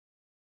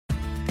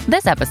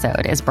This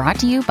episode is brought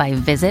to you by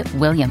Visit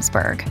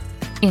Williamsburg.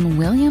 In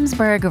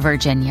Williamsburg,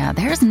 Virginia,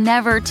 there's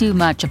never too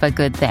much of a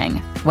good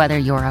thing. Whether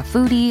you're a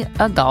foodie,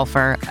 a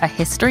golfer, a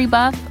history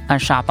buff, a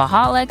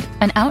shopaholic,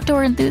 an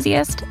outdoor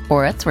enthusiast,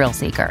 or a thrill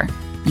seeker,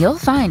 you'll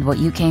find what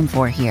you came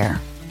for here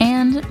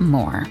and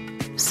more.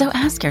 So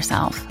ask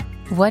yourself,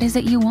 what is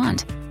it you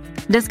want?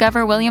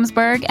 Discover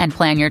Williamsburg and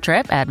plan your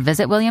trip at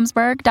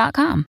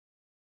visitwilliamsburg.com.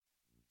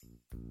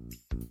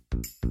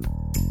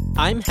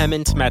 I'm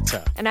Hemant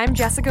Mehta. And I'm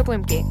Jessica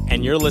Bluemke.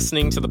 And you're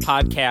listening to the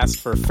podcast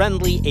for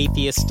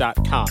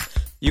FriendlyAtheist.com.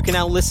 You can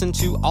now listen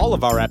to all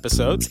of our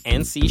episodes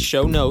and see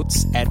show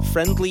notes at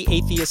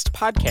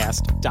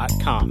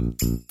FriendlyAtheistPodcast.com.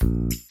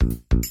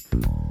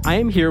 I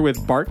am here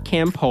with Bart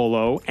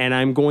Campolo, and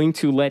I'm going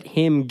to let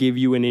him give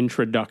you an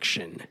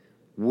introduction.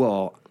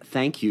 Well,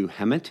 thank you,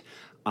 Hemant.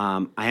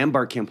 I am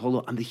Bart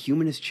Campolo. I'm the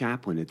humanist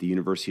chaplain at the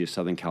University of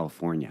Southern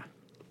California.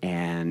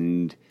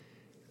 And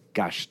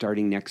gosh,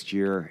 starting next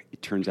year,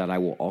 it turns out I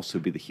will also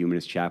be the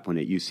humanist chaplain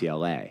at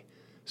UCLA.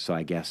 So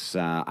I guess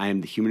I am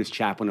the humanist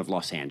chaplain of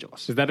Los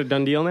Angeles. Is that a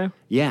done deal now?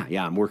 Yeah.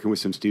 I'm working with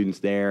some students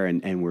there,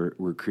 and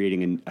we're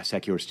creating a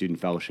secular student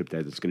fellowship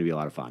there that's going to be a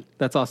lot of fun.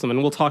 That's awesome,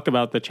 and we'll talk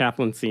about the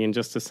chaplaincy in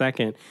just a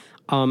second.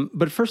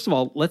 But first of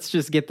all, let's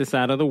just get this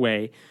out of the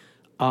way.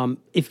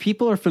 If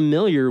people are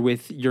familiar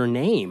with your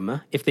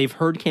name, if they've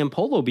heard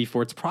Campolo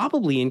before, it's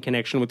probably in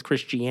connection with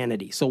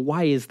Christianity. So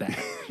why is that?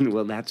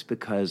 Well, that's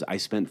because I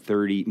spent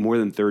more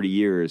than 30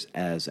 years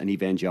as an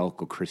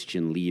evangelical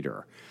Christian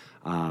leader.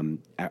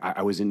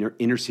 I was an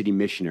inner city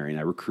missionary, and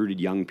I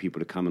recruited young people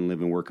to come and live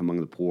and work among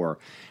the poor.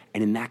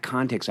 And in that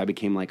context, I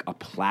became like a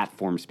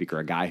platform speaker,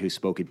 a guy who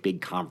spoke at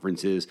big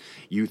conferences,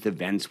 youth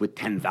events with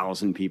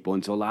 10,000 people.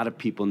 And so a lot of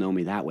people know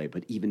me that way.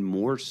 But even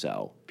more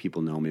so,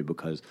 people know me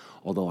because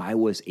although I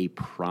was a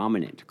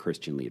prominent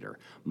Christian leader,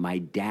 my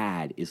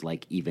dad is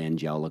like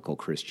evangelical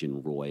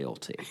Christian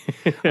royalty.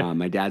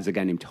 My dad's a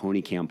guy named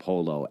Tony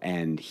Campolo,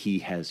 and he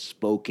has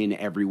spoken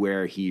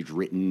everywhere. He's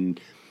written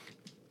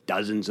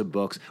dozens of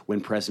books.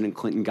 When President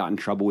Clinton got in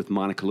trouble with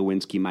Monica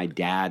Lewinsky, my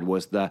dad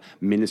was the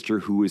minister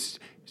who was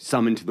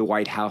summoned to the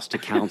White House to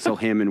counsel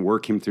him and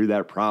work him through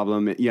that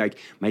problem.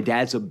 My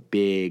dad's a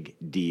big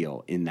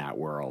deal in that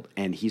world,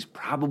 and he's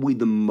probably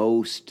the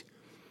most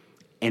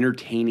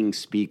entertaining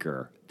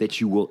speaker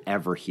that you will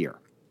ever hear.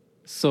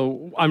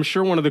 So I'm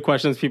sure one of the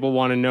questions people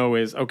want to know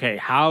is, okay,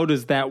 how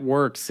does that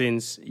work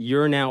since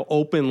you're now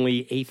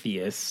openly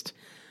atheist,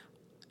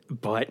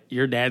 but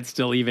your dad's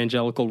still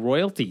evangelical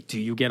royalty? Do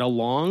you get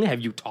along? Have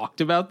you talked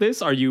about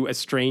this? Are you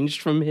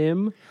estranged from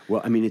him? Well,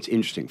 I mean, it's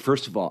interesting.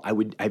 First of all,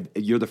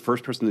 you're the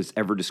first person that's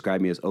ever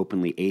described me as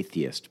openly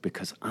atheist,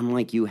 because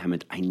unlike you,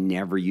 Hemant, I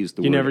never use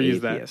the word never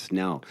atheist. Use that?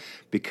 No,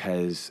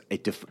 because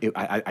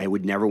I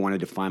would never want to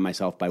define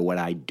myself by what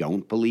I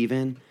don't believe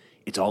in.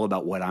 It's all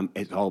about what I'm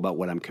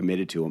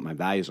committed to, what my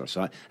values are.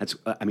 So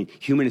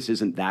humanist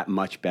isn't that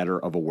much better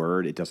of a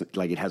word. It doesn't,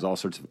 it has all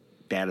sorts of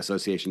bad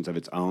associations of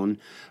its own,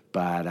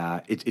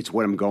 but it's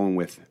what I'm going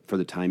with for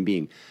the time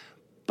being.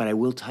 But I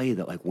will tell you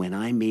that, when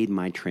I made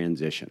my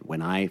transition,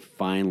 when I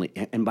finally,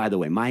 and by the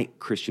way, my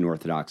Christian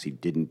orthodoxy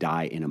didn't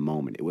die in a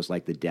moment. It was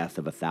like the death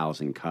of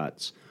 1,000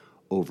 cuts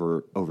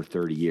over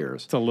 30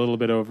 years. It's a little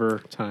bit over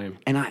time.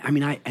 And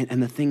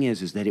and the thing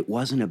is that it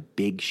wasn't a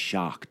big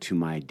shock to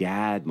my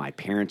dad, my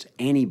parents,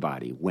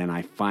 anybody when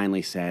I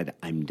finally said,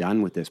 I'm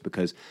done with this,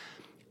 because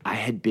I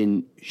had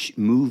been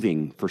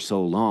moving for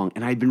so long,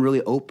 and I'd been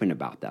really open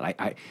about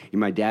that.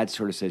 My dad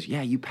sort of says,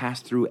 "Yeah, you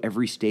passed through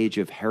every stage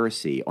of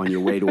heresy on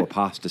your way to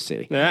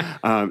apostasy."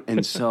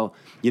 And so,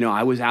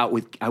 I was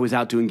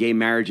out doing gay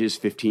marriages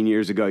 15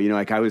 years ago.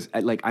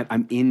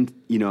 I'm in,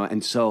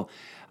 and so.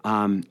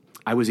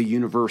 I was a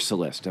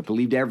universalist. I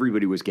believed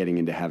everybody was getting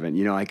into heaven.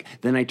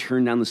 Then I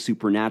turned down the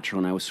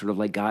supernatural, and I was sort of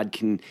like, God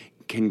can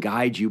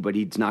guide you, but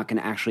he's not going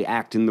to actually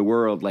act in the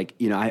world.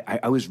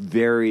 I was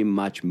very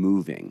much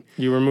moving.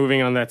 You were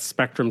moving on that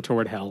spectrum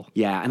toward hell.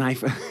 Yeah, and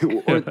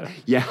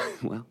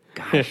well,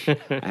 gosh,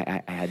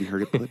 I hadn't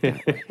heard it put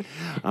that way.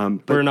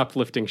 We're an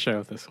uplifting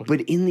show, this one.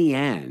 But in the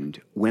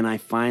end, when I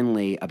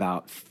finally,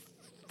 about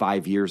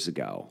 5 years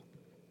ago,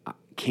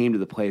 came to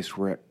the place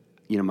where,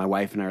 my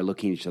wife and I are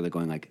looking at each other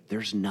going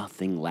there's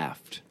nothing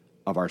left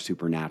of our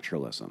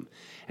supernaturalism.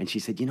 And she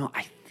said,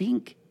 I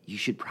think you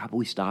should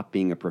probably stop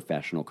being a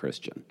professional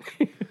Christian.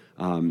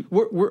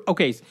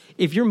 Okay,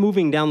 if you're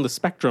moving down the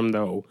spectrum,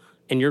 though,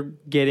 and you're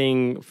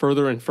getting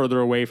further and further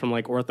away from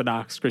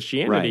Orthodox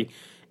Christianity, right.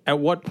 At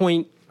what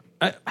point,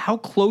 how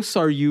close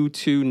are you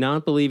to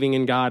not believing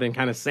in God and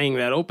kind of saying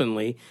that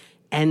openly?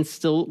 And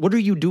still, what are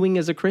you doing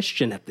as a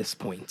Christian at this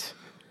point?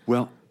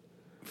 Well,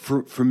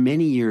 For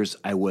many years,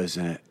 I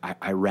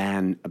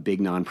ran a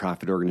big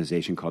nonprofit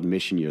organization called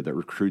Mission Year that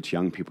recruits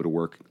young people to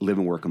live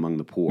and work among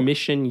the poor.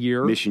 Mission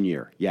Year? Mission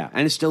Year, yeah.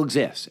 And it still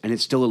exists, and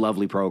it's still a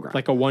lovely program.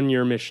 Like a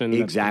one-year mission.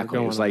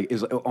 Exactly.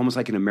 It's almost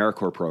like an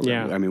AmeriCorps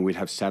program. Yeah. We'd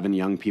have 7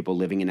 young people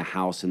living in a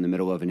house in the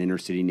middle of an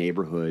inner-city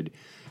neighborhood,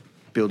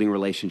 building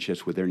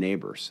relationships with their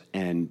neighbors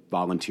and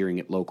volunteering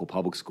at local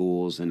public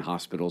schools and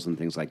hospitals and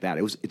things like that.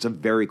 It's a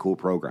very cool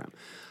program.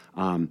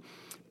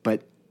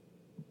 But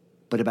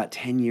But about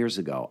 10 years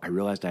ago, I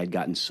realized I had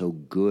gotten so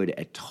good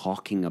at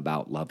talking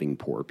about loving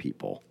poor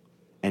people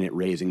and at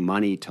raising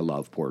money to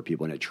love poor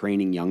people and at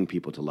training young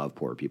people to love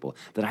poor people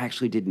that I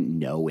actually didn't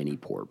know any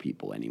poor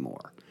people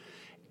anymore.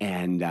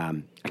 And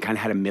I kind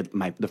of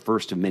had the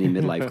first of many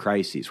midlife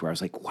crises where I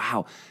was like,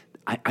 wow,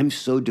 I'm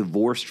so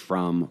divorced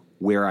from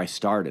where I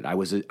started. I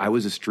was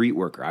a street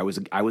worker. I was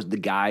the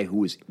guy who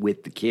was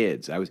with the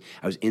kids. I was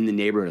in the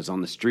neighborhood. I was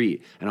on the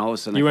street, and all of a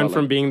sudden you went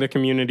from being the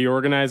community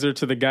organizer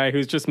to the guy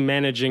who's just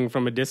managing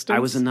from a distance. I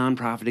was a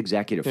nonprofit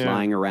executive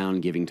flying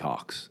around giving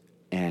talks,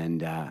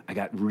 and I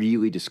got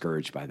really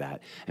discouraged by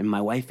that. And my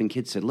wife and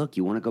kids said, "Look,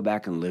 you want to go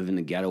back and live in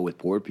the ghetto with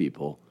poor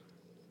people?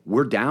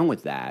 We're down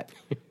with that,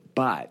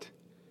 but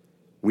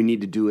we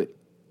need to do it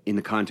in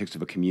the context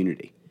of a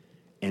community."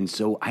 And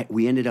so I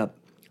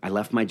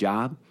left my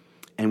job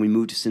and we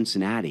moved to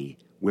Cincinnati,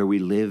 where we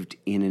lived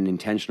in an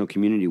intentional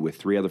community with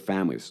 3 other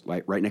families,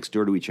 like right next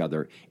door to each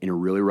other in a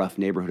really rough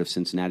neighborhood of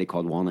Cincinnati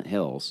called Walnut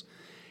Hills.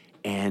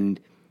 And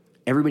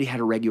everybody had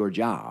a regular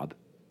job,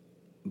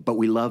 but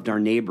we loved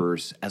our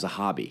neighbors as a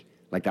hobby.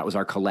 Like that was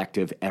our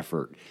collective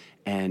effort.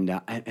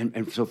 And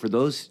so for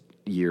those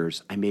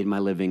years, I made my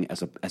living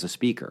as a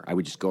speaker. I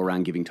would just go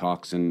around giving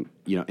talks, and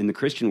in the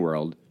Christian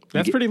world,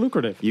 that's pretty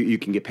lucrative. You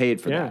can get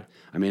paid for that.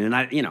 I mean,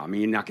 and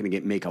you're not going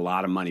to make a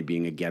lot of money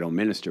being a ghetto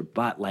minister,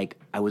 but like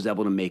I was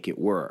able to make it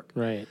work.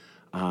 Right.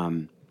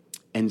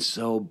 And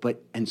so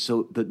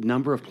the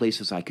number of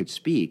places I could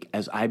speak,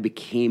 as I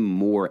became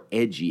more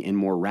edgy and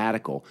more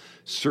radical,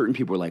 certain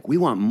people were like, "We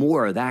want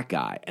more of that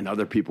guy," and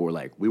other people were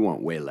like, "We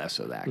want way less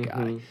of that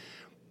guy."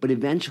 But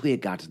eventually,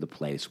 it got to the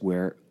place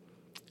where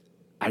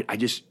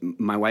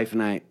my wife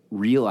and I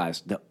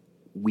realized that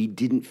we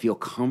didn't feel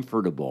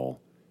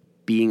comfortable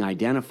being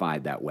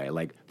identified that way.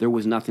 Like there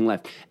was nothing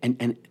left.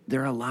 And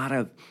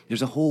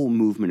there's a whole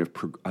movement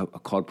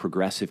called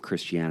progressive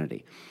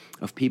Christianity,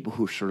 of people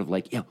who are sort of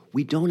like,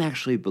 we don't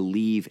actually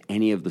believe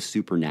any of the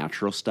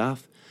supernatural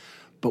stuff,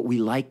 but we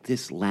like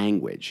this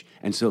language.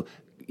 And so,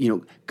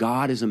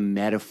 God is a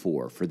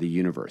metaphor for the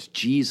universe.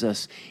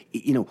 Jesus,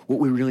 what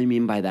we really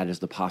mean by that is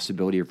the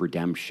possibility of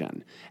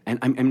redemption. And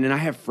I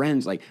have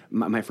friends, like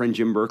my friend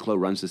Jim Burklow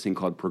runs this thing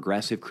called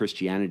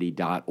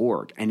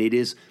progressivechristianity.org. And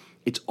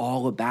it's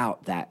all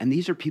about that. And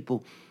these are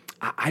people,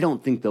 I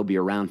don't think they'll be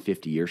around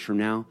 50 years from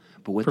now.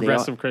 But what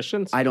Progressive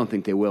Christians? I don't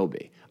think they will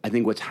be. I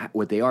think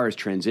what they are is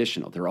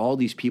transitional. They're all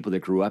these people that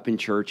grew up in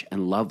church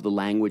and love the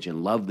language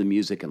and love the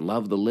music and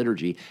love the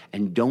liturgy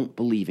and don't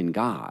believe in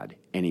God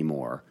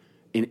anymore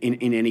in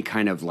any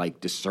kind of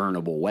like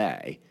discernible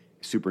way,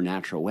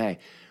 supernatural way.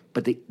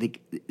 But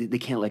they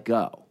can't let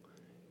go.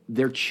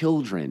 Their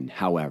children,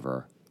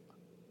 however,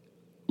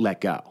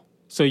 let go.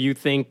 So you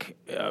think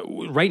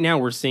right now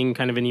we're seeing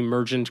kind of an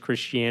emergent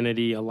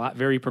Christianity,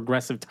 very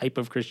progressive type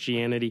of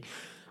Christianity.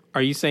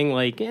 Are you saying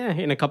like,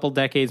 in a couple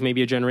decades,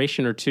 maybe a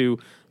generation or two,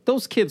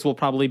 those kids will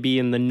probably be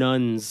in the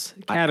nuns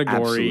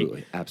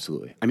category?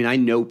 Absolutely. I mean, I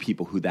know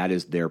people who that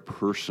is their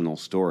personal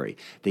story.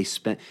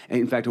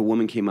 In fact, a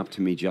woman came up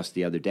to me just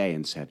the other day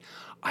and said,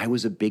 "I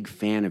was a big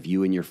fan of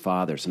you and your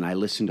father's, and I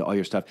listened to all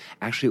your stuff.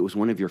 Actually, it was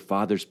one of your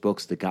father's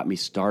books that got me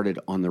started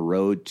on the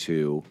road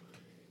to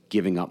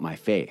giving up my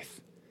faith."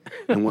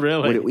 And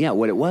Really?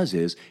 What it was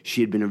is she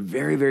had been a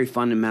very, very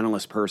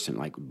fundamentalist person.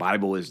 Like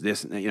Bible is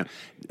this,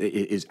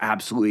 is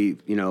absolutely,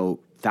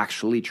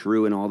 factually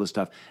true and all this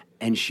stuff.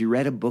 And she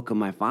read a book of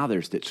my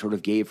father's that sort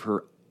of gave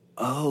her,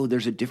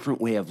 there's a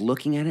different way of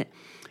looking at it.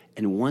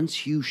 And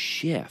once you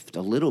shift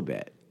a little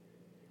bit,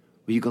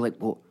 you go like,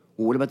 well,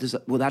 what about this?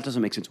 Well, that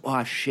doesn't make sense.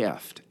 Oh,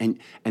 shift. And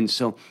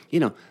so,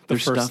 the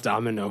first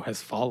domino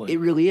has fallen. It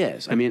really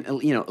is. I mean,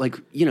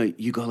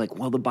 you go like,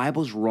 well, the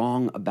Bible's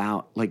wrong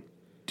about like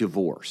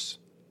divorce.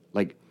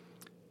 Like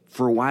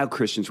for a while,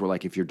 Christians were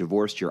like, if you're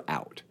divorced, you're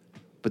out.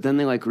 But then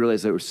they like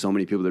realized there were so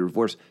many people that were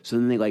divorced. So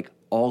then they like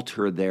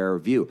alter their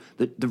view.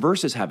 The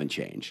verses haven't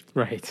changed.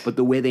 Right. But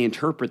the way they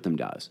interpret them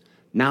does.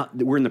 Now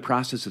we're in the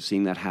process of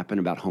seeing that happen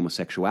about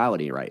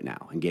homosexuality right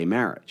now and gay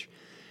marriage.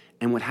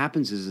 And what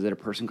happens is that a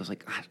person goes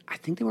like, I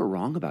think they were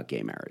wrong about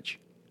gay marriage.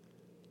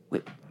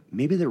 Wait,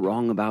 maybe they're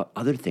wrong about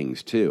other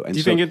things too. And do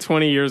you think in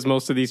 20 years,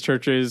 most of these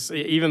churches,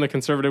 even the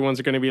conservative ones,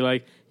 are going to be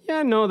like,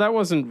 yeah, no, that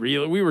wasn't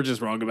real. We were just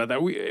wrong about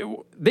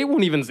that. They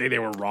won't even say they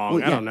were wrong.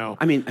 Well, I don't know.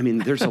 I mean,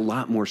 there's a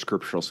lot more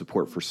scriptural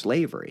support for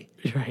slavery.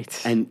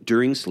 Right. And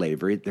during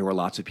slavery, there were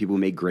lots of people who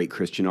made great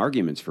Christian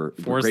arguments for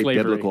great slavery.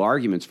 Biblical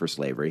arguments for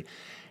slavery.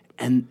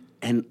 And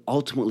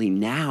ultimately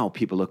now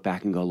people look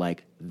back and go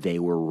like, they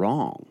were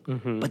wrong.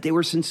 Mm-hmm. But they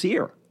were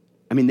sincere.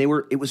 I mean,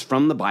 it was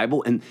from the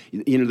Bible. And,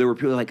 there were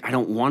people like, I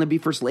don't want to be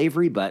for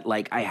slavery, but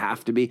like I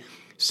have to be.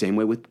 Same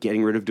way with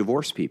getting rid of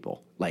divorced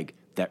people. Like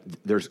that,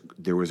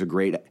 there was a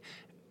great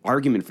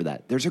argument for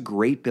that. There's a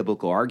great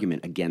biblical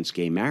argument against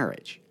gay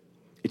marriage.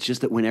 It's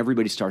just that when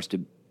everybody starts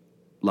to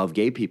love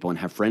gay people and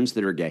have friends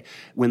that are gay,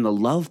 when the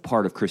love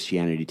part of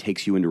Christianity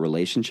takes you into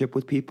relationship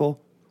with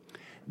people,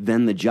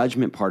 then the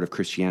judgment part of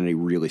Christianity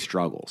really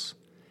struggles.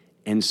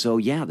 And so,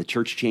 yeah, the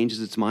church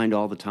changes its mind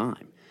all the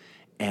time.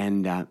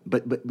 And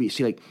but you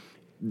see, like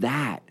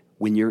that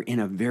when you're in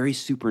a very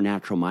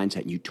supernatural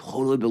mindset and you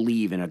totally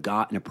believe in a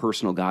God, in a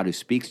personal God who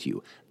speaks to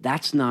you,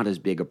 that's not as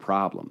big a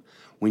problem.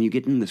 When you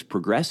get in this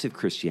progressive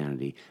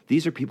Christianity,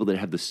 these are people that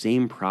have the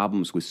same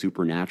problems with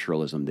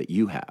supernaturalism that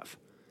you have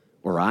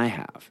or I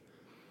have.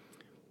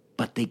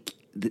 But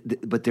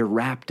they're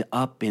wrapped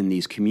up in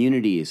these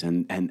communities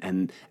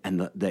and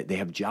they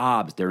have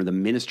jobs. They're the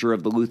minister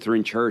of the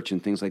Lutheran Church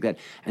and things like that.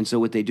 And so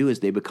what they do is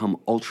they become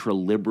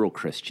ultra-liberal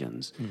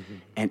Christians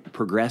and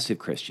progressive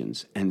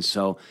Christians. And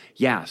so,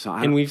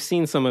 and we've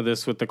seen some of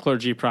this with the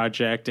Clergy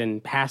Project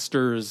and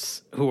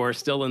pastors who are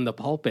still in the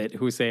pulpit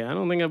who say, I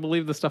don't think I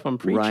believe the stuff I'm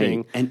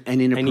preaching. Right. I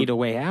need a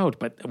way out,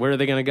 but where are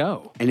they going to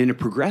go? And in a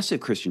progressive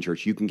Christian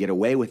church, you can get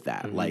away with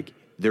that. Like,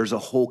 there's a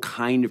whole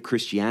kind of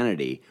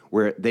Christianity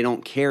where they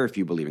don't care if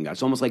you believe in God.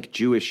 It's almost like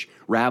Jewish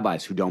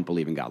rabbis who don't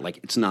believe in God. Like,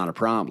 it's not a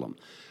problem.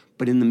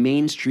 But in the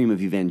mainstream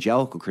of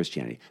evangelical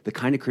Christianity, the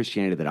kind of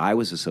Christianity that I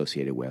was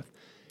associated with,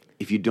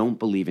 if you don't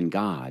believe in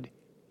God,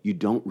 you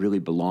don't really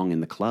belong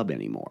in the club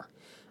anymore.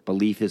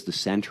 Belief is the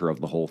center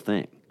of the whole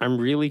thing. I'm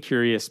really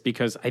curious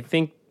because I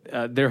think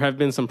there have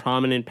been some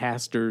prominent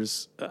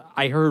pastors.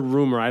 I heard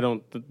rumor, I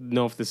don't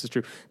know if this is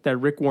true, that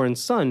Rick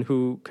Warren's son,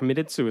 who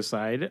committed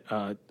suicide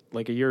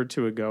like a year or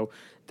two ago,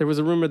 there was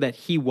a rumor that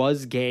he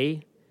was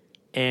gay,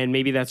 and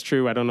maybe that's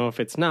true. I don't know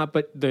if it's not,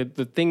 but the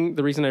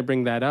reason I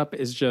bring that up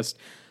is just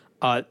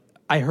I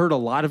heard a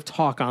lot of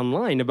talk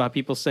online about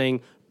people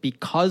saying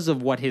because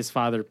of what his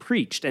father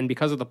preached and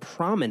because of the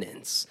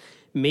prominence,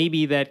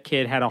 maybe that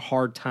kid had a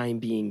hard time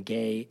being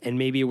gay, and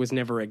maybe it was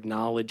never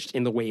acknowledged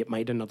in the way it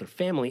might in another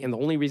family. And the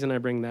only reason I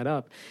bring that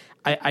up,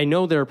 I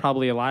know there are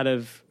probably a lot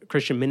of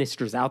Christian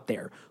ministers out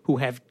there who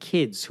have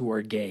kids who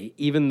are gay,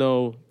 even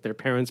though their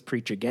parents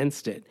preach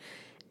against it.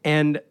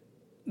 And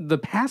the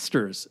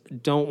pastors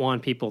don't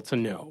want people to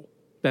know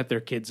that their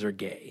kids are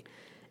gay.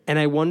 And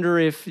I wonder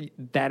if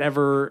that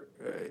ever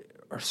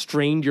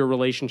strained your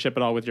relationship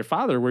at all with your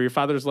father, where your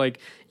father's like,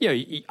 yeah,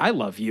 I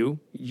love you.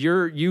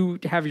 You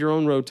have your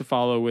own road to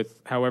follow with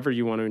however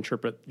you want to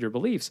interpret your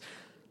beliefs,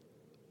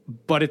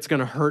 but it's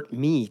going to hurt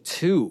me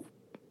too,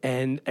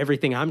 and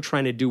everything I'm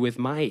trying to do with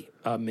my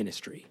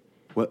ministry.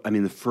 Well, I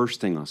mean, the first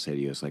thing I'll say to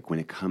you is, like, when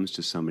it comes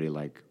to somebody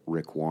like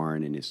Rick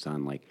Warren and his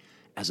son, like,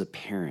 as a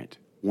parent,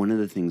 one of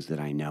the things that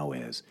I know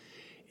is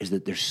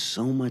that there's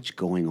so much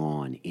going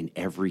on in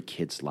every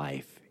kid's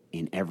life,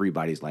 in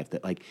everybody's life,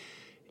 that, like,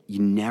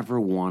 you never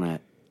want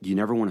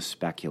to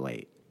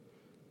speculate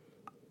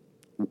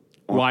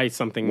why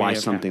something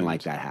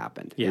like that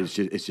happened. Yeah.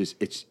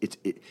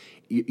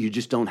 You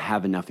just don't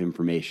have enough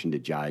information to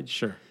judge.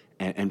 Sure.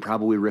 And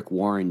probably Rick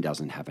Warren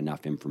doesn't have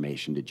enough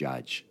information to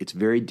judge. It's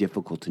very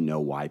difficult to know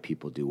why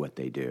people do what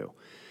they do.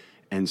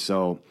 And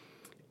so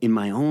in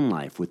my own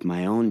life with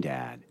my own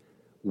dad,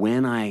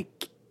 when I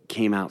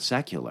came out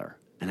secular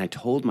and I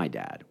told my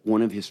dad,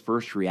 one of his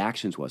first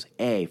reactions was,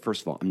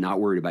 first of all, I'm not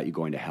worried about you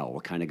going to hell.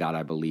 What kind of God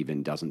I believe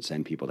in doesn't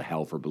send people to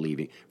hell for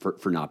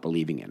not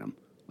believing in him.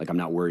 Like, I'm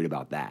not worried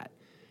about that.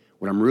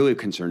 What I'm really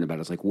concerned about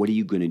is, like, what are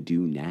you going to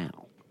do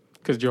now?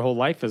 Because your whole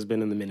life has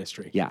been in the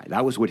ministry. Yeah,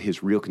 that was what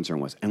his real concern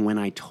was. And when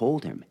I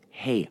told him,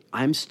 hey,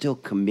 I'm still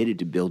committed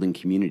to building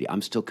community.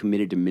 I'm still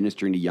committed to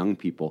ministering to young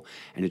people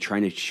and to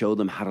trying to show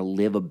them how to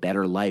live a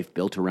better life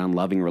built around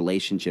loving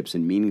relationships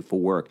and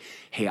meaningful work.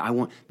 Hey,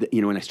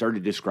 when I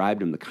started to describe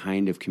to him the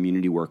kind of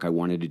community work I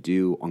wanted to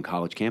do on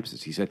college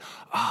campuses, he said,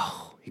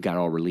 he got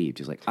all relieved.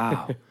 He's like,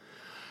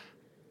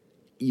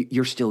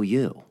 you're still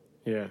you.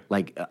 Yeah.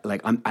 Like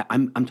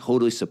I'm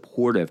totally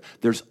supportive.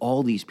 There's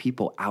all these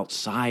people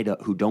outside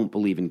who don't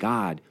believe in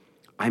God.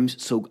 I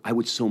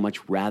would so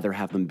much rather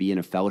have them be in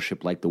a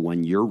fellowship like the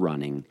one you're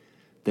running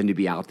than to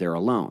be out there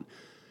alone.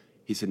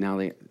 He said, now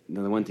the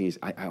one thing is,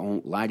 I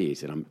won't lie to you. He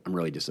said, I'm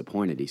really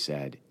disappointed. He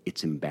said,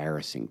 it's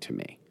embarrassing to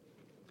me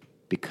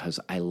because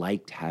I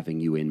liked having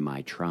you in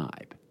my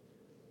tribe.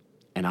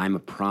 And I'm a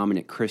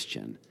prominent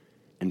Christian.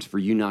 And for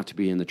you not to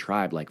be in the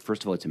tribe, like,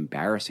 first of all, it's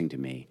embarrassing to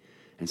me.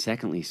 And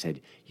secondly, he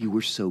said, you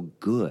were so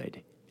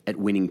good at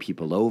winning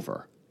people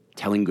over,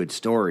 telling good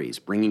stories,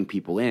 bringing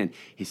people in.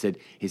 He said,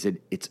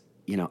 it's,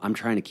 I'm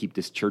trying to keep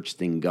this church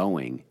thing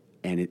going,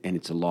 and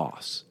it's a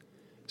loss.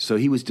 So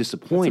he was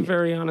disappointed. That's a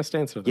very honest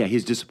answer, though. Yeah, he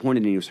was disappointed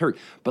and he was hurt.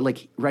 But,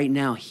 like, right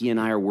now, he and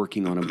I are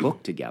working on a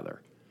book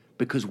together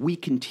because we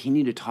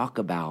continue to talk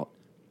about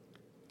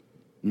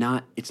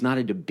it's not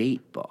a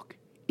debate book.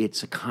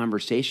 It's a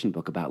conversation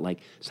book about, like,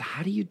 so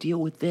how do you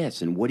deal with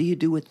this? And what do you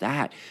do with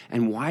that?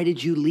 And why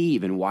did you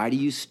leave? And why do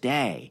you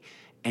stay?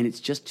 And it's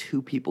just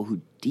two people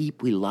who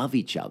deeply love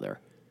each other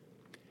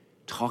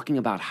talking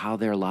about how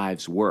their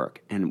lives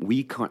work. And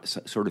we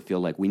sort of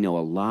feel like we know a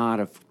lot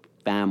of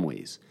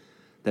families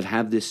that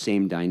have this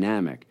same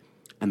dynamic,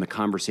 and the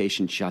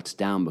conversation shuts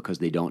down because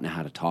they don't know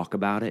how to talk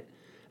about it.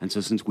 And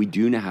so since we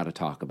do know how to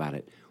talk about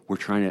it, we're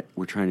trying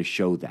to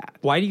show that.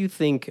 Why do you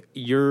think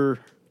your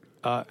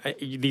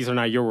these are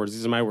not your words,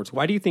 these are my words.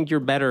 Why do you think you're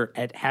better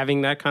at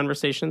having that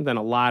conversation than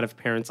a lot of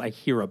parents I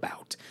hear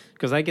about?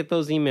 Because I get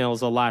those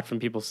emails a lot from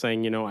people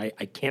saying, I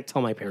can't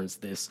tell my parents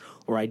this,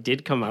 or I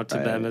did come out to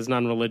them as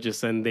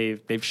non-religious and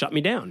they've shut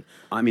me down.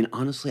 I mean,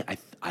 honestly,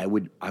 I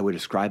would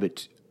ascribe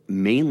it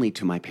mainly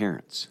to my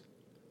parents,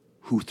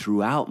 who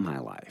throughout my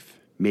life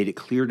made it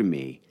clear to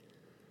me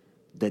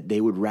that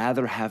they would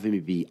rather have me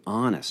be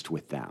honest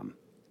with them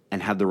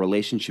and have the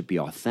relationship be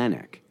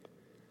authentic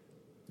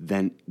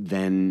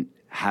than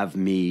have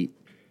me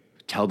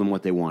tell them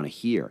what they want to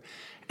hear.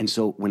 And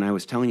so when I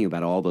was telling you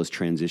about all those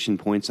transition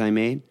points I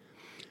made,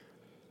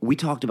 we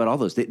talked about all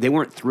those. They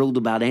weren't thrilled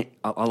about a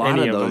lot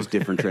of those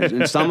different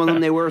transitions. Some of them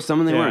they were,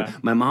 some of them they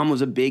weren't. My mom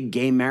was a big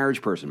gay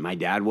marriage person. My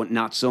dad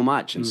not so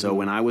much. And so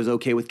when I was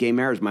okay with gay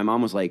marriage, my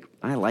mom was like,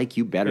 I like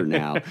you better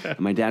now. And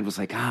my dad was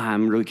like,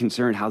 I'm really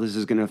concerned how this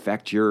is going to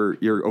affect your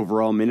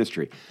overall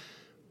ministry.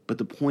 But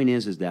the point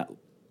is that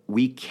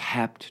we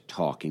kept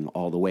talking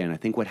all the way. And I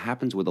think what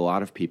happens with a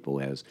lot of people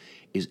is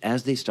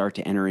as they start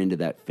to enter into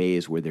that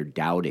phase where they're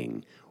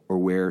doubting or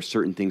where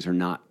certain things are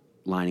not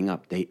lining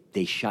up,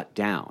 they shut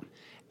down.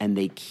 And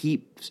they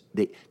keep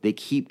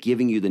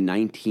giving you the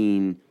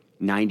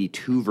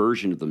 1992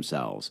 version of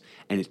themselves,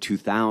 and it's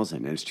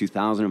 2000, and it's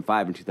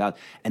 2005, and 2000.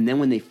 And then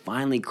when they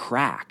finally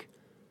crack,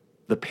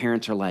 the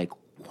parents are like,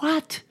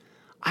 what?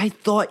 I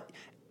thought,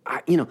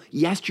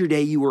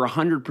 yesterday you were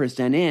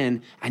 100%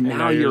 in, and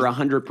now you're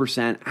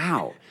 100%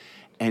 out.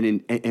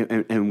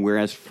 And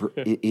whereas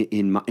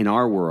in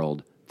our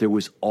world, there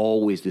was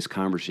always this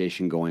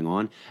conversation going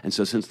on. And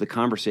so since the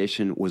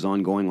conversation was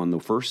ongoing on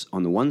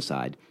the one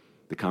side,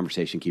 the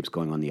conversation keeps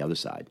going on the other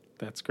side.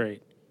 That's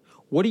great.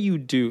 What do you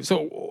do?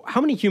 So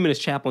how many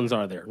humanist chaplains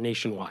are there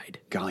nationwide?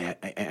 Golly,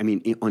 I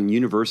mean, on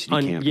university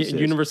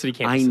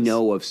campuses, I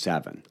know of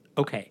 7.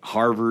 Okay.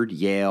 Harvard,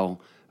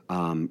 Yale,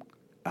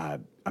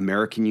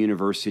 American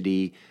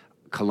University,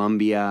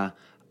 Columbia.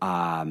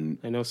 I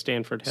know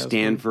Stanford has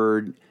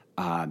Stanford.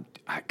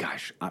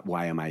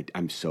 Why am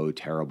I'm so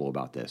terrible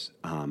about this?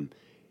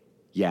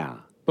 Yeah.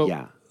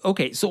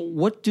 Okay, so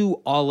what do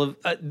all of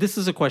this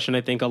is a question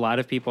I think a lot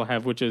of people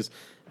have, which is,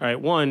 all right,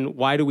 1,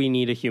 why do we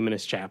need a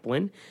humanist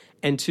chaplain?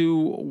 And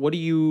 2, what do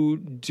you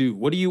do?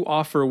 What do you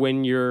offer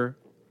when you're,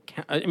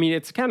 I mean,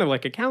 it's kind of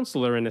like a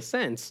counselor in a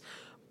sense,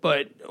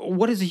 but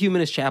what does a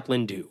humanist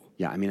chaplain do?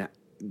 Yeah, I mean,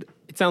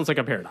 it sounds like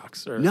a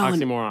paradox or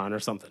oxymoron or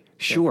something.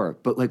 Sure,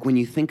 but like when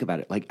you think about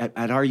it, like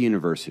at our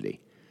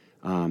university,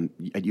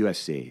 at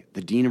USC,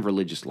 the Dean of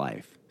Religious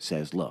Life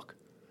says, look,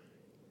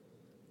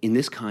 in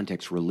this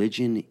context,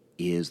 religion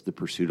is the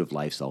pursuit of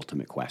life's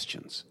ultimate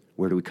questions.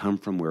 Where do we come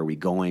from? Where are we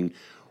going?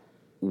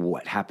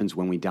 What happens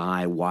when we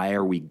die? Why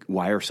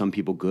are some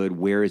people good?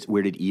 Where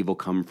did evil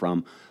come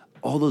from?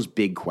 All those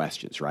big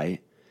questions,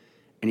 right?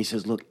 And he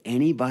says, look,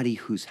 anybody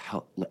who's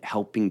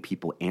helping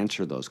people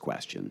answer those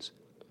questions,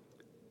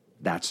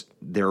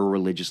 they're a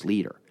religious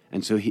leader.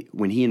 And so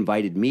when he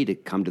invited me to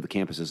come to the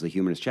campus as the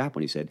humanist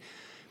chaplain, he said,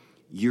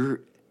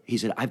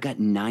 I've got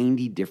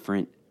 90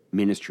 different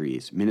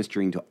ministries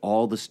ministering to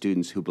all the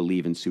students who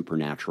believe in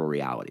supernatural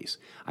realities.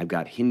 I've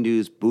got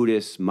Hindus,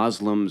 Buddhists,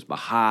 Muslims,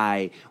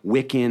 Baha'i,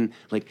 Wiccan,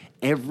 like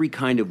every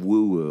kind of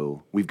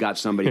woo-woo, we've got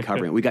somebody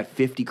covering it. We've got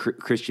 50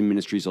 Christian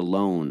ministries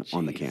alone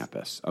on the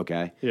campus,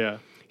 okay? Yeah.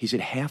 He said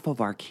half of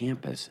our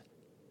campus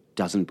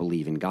doesn't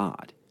believe in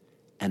God,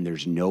 and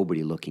there's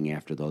nobody looking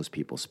after those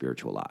people's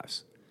spiritual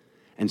lives.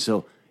 And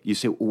so you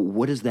say, well,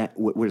 what does that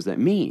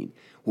mean?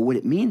 Well, what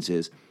it means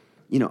is,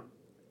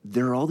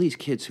 there are all these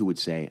kids who would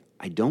say,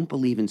 I don't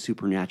believe in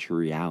supernatural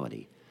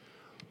reality,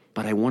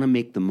 but I want to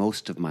make the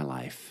most of my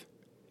life,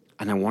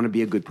 and I want to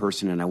be a good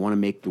person, and I want to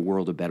make the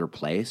world a better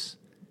place.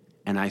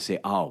 And I say,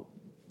 oh,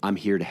 I'm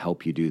here to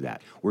help you do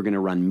that. We're going to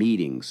run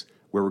meetings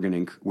where we're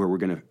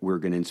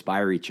going to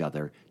inspire each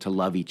other to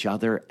love each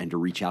other and to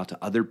reach out to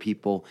other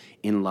people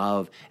in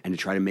love and to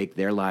try to make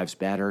their lives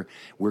better.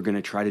 We're going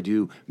to try to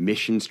do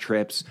missions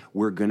trips.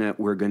 We're going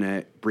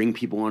to bring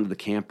people onto the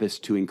campus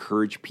to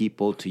encourage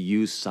people to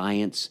use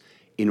science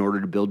in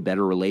order to build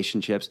better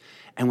relationships.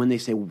 And when they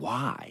say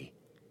why,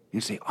 you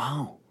say,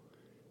 oh,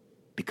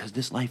 because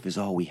this life is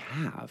all we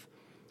have,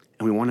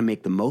 and we want to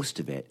make the most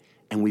of it.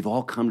 And we've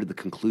all come to the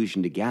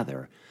conclusion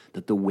together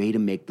that the way to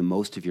make the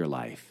most of your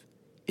life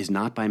is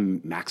not by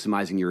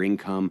maximizing your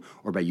income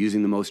or by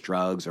using the most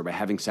drugs or by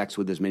having sex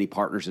with as many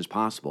partners as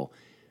possible.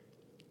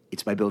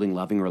 It's by building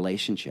loving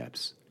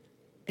relationships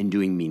and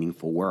doing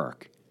meaningful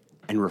work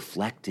and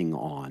reflecting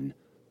on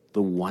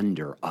the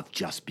wonder of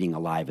just being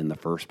alive in the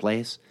first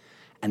place.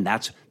 And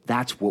that's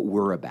what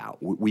we're about.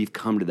 We've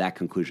come to that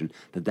conclusion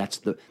that that's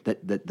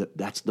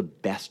the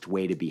best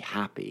way to be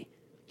happy,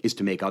 is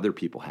to make other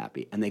people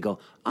happy. And they go,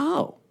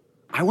 oh,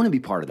 I want to be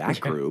part of that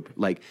group.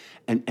 Like,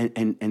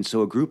 and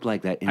so a group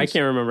like that. I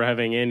can't remember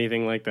having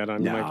anything like that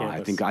on my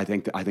campus. I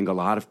think a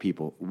lot of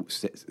people.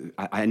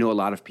 I know a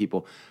lot of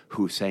people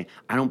who say,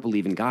 I don't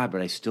believe in God, but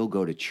I still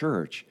go to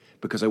church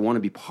because I want to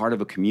be part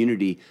of a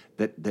community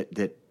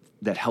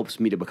that helps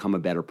me to become a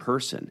better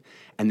person.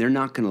 And they're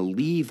not going to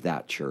leave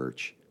that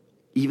church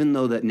even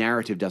though that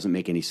narrative doesn't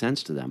make any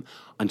sense to them,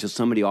 until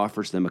somebody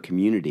offers them a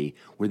community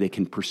where they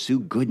can pursue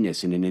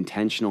goodness in an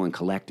intentional and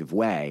collective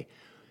way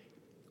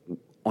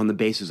on the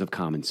basis of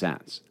common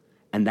sense.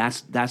 And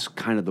that's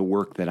kind of the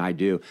work that I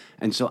do.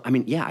 And so, I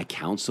mean, yeah, I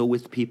counsel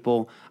with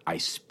people.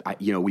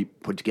 We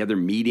put together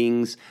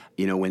meetings.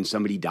 When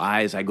somebody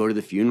dies, I go to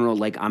the funeral.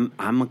 Like, I'm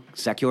a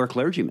secular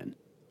clergyman.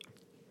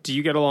 Do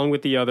you get along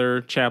with the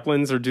other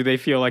chaplains, or do they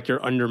feel like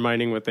you're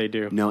undermining what they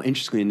do? No,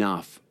 interestingly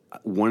enough,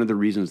 one of the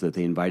reasons that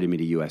they invited me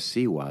to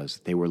USC was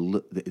they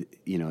were,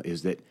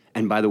 is that,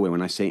 and by the way,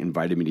 when I say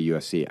invited me to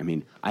USC, I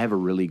mean, I have a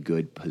really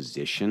good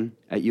position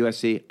at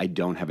USC. I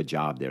don't have a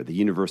job there. The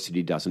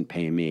university doesn't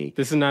pay me.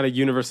 This is not a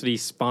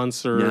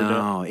university-sponsored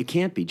No, it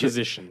can't be.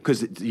 position.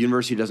 Because the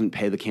university doesn't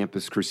pay the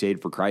Campus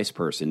Crusade for Christ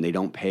person. They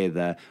don't pay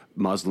the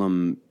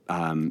Muslim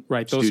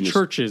right, those students.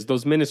 Churches,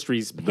 those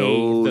ministries pay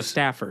the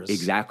staffers.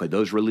 Exactly.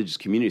 Those religious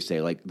communities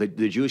say, like, the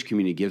Jewish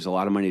community gives a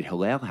lot of money to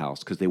Hillel House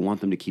because they want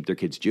them to keep their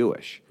kids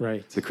Jewish.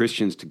 Right. The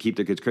Christians to keep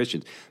their kids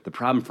Christians. The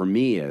problem for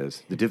me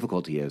is, the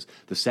difficulty is,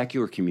 the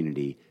secular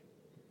community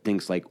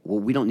thinks like, well,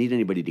 we don't need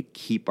anybody to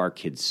keep our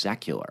kids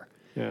secular.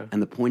 Yeah.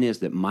 And the point is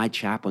that my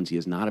chaplaincy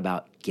is not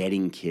about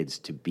getting kids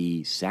to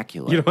be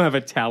secular. You don't have a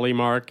tally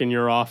mark in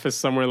your office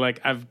somewhere like,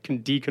 I've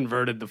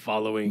deconverted the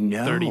following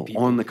 30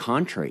 people. On the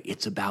contrary,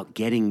 it's about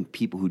getting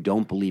people who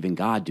don't believe in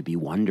God to be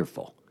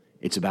wonderful.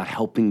 It's about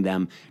helping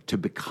them to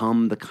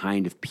become the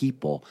kind of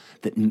people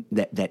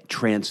that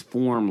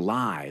transform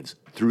lives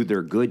through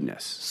their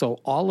goodness.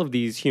 So all of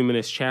these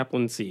humanist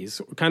chaplaincies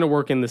kind of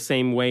work in the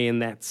same way in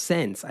that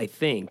sense, I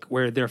think,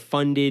 where they're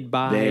funded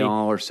by... They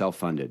all are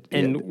self-funded.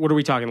 And Yeah. what are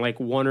we talking, like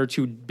one or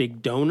two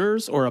big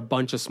donors or a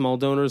bunch of small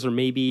donors or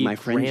maybe My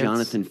friend grants?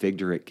 Jonathan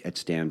Figder at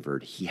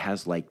Stanford, he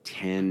has like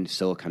 10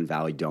 Silicon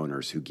Valley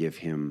donors who give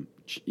him...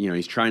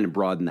 he's trying to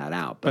broaden that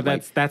out. But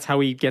that's how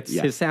he gets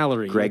his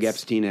salary. Greg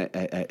Epstein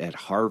at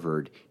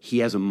Harvard, he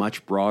has a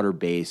much broader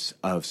base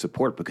of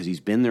support because he's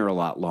been there a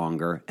lot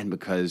longer and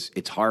because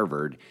it's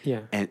Harvard.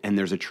 Yeah. And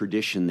there's a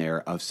tradition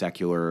there of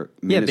secular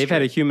ministry. Yeah, they've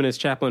had a humanist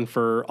chaplain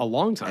for a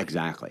long time.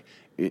 Exactly.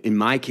 In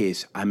my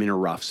case, I'm in a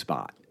rough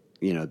spot,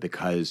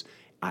 because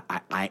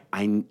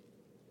I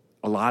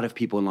a lot of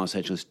people in Los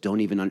Angeles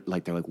don't even,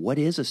 they're like, what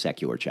is a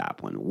secular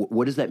chaplain?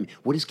 What does that mean?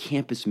 What is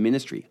campus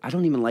ministry? I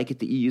don't even like it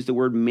that you use the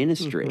word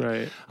ministry.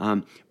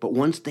 Right. But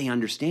once they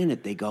understand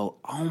it, they go,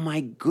 oh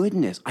my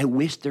goodness, I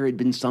wish there had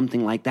been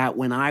something like that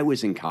when I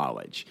was in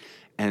college.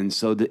 And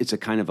so it's a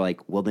kind of like,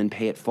 well, then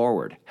pay it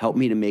forward. Help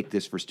me to make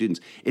this for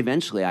students.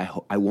 Eventually,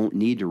 I won't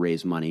need to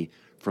raise money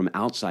from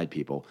outside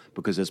people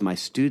because as my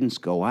students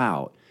go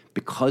out,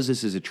 because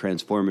this is a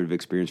transformative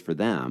experience for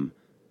them,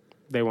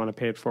 They want to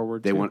pay it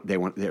forward.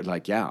 they're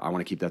like, yeah, I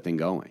want to keep that thing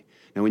going.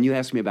 Now, when you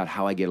ask me about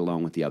how I get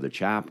along with the other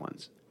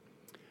chaplains,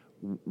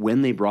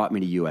 when they brought me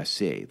to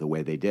USC the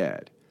way they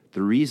did,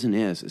 the reason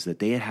is that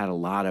they had a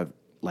lot of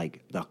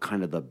like the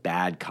kind of the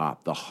bad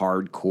cop, the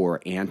hardcore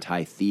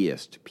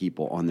anti-theist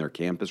people on their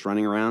campus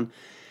running around.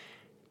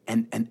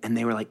 And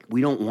they were like,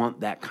 we don't want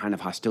that kind of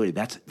hostility.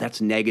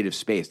 That's negative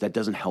space. That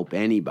doesn't help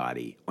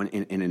anybody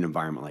in an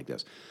environment like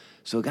this.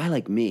 So a guy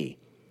like me,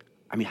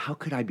 I mean, how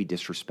could I be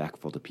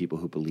disrespectful to people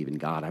who believe in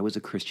God? I was a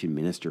Christian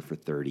minister for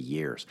 30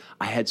 years.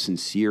 I had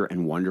sincere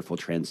and wonderful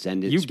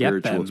transcendent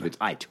spiritual experience.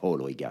 I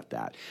totally get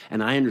that.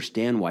 And I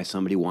understand why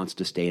somebody wants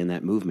to stay in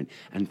that movement.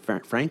 And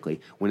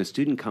frankly, when a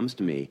student comes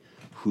to me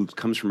who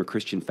comes from a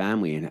Christian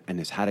family and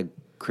has had a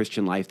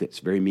Christian life that's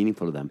very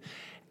meaningful to them,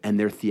 and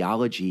their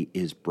theology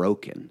is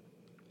broken,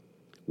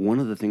 one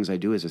of the things I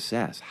do is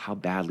assess how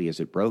badly is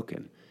it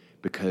broken?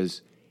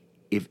 Because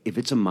if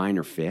it's a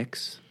minor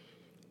fix,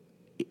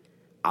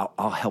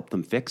 I'll help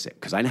them fix it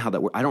because I know how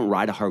that works. I don't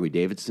ride a Harley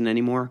Davidson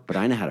anymore, but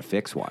I know how to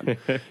fix one.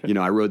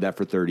 I rode that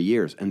for 30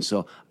 years. And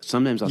so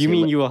sometimes I'll say... You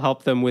mean you will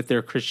help them with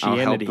their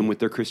Christianity? I'll help them with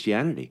their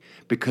Christianity.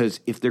 Because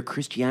if their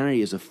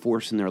Christianity is a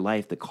force in their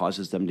life that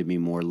causes them to be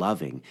more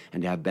loving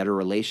and to have better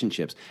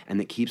relationships and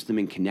that keeps them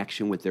in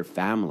connection with their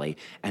family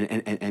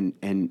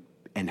and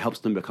helps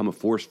them become a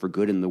force for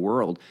good in the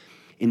world,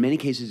 in many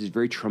cases it's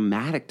very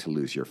traumatic to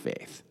lose your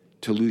faith,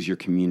 to lose your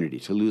community,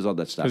 to lose all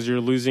that stuff. Because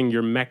you're losing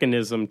your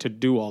mechanism to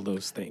do all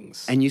those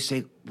things. And you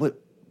say, but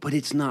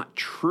it's not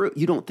true.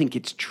 You don't think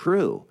it's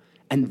true.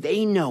 And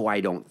they know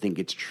I don't think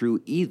it's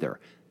true either.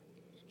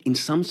 In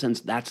some sense,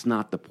 that's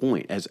not the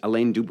point. As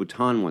Alain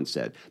Dubuton once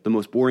said, the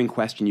most boring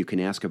question you can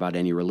ask about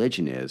any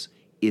religion is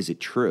it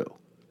true?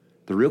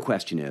 The real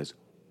question is,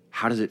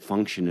 how does it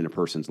function in a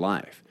person's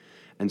life?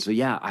 And so,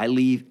 yeah, I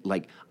leave,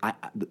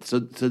 so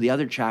the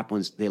other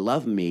chaplains, they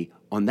love me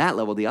on that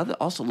level. The other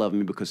also love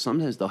me because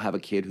sometimes they'll have a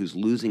kid who's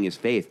losing his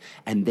faith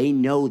and they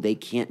know they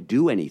can't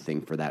do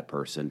anything for that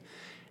person.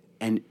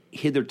 And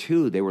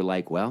hitherto, they were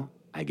like, well,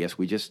 I guess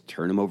we just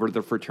turn them over to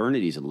the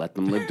fraternities and let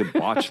them live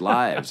debauched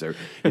lives.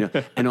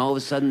 And all of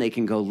a sudden they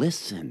can go,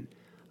 listen,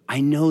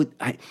 I know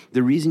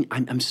the reason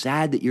I'm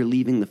sad that you're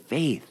leaving the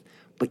faith,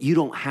 but you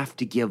don't have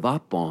to give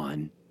up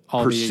on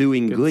All the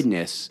pursuing goods.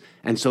 goodness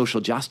and social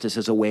justice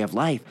as a way of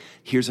life,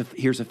 here's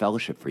a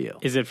fellowship for you.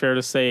 Is it fair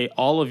to say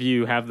all of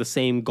you have the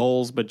same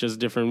goals, but just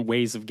different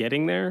ways of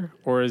getting there?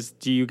 Or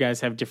do you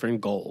guys have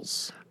different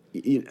goals?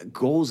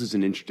 Goals is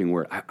an interesting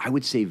word. I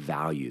would say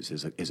values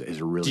is a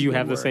really Do you good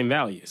have the word. same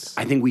values?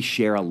 I think we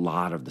share a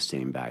lot of the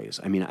same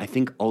values. I mean, I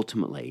think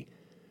ultimately,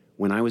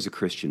 when I was a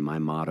Christian, my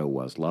motto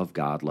was love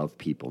God, love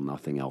people,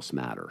 nothing else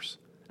matters.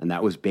 And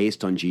that was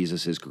based on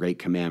Jesus' great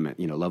commandment,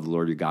 love the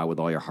Lord your God with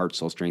all your heart,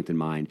 soul, strength, and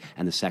mind.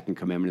 And the second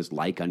commandment is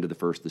like unto the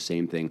first, the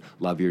same thing,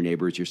 love your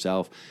neighbor as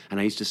yourself. And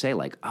I used to say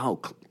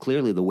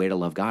clearly the way to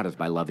love God is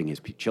by loving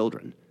his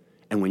children.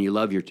 And when you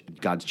love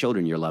God's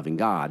children, you're loving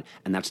God.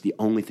 And that's the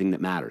only thing that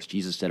matters.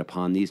 Jesus said,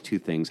 upon these two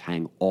things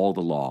hang all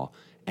the law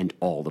and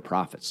all the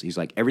prophets. He's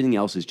like, everything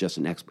else is just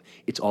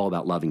it's all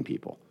about loving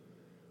people.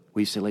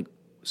 We say,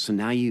 so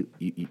now you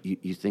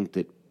think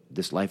that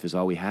this life is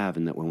all we have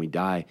and that when we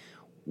die,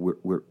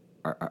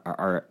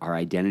 our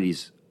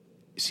identities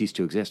cease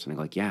to exist. And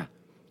I go yeah.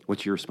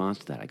 What's your response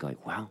to that? I go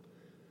well,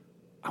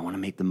 I want to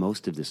make the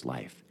most of this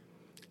life.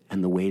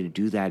 And the way to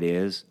do that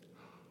is,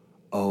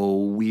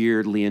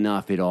 weirdly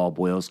enough, it all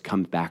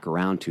comes back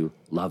around to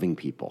loving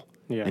people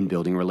and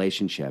building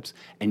relationships.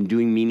 And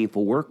doing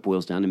meaningful work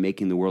boils down to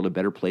making the world a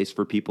better place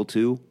for people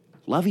to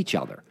love each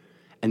other.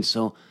 And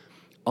so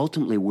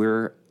ultimately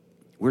we're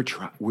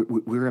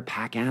a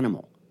pack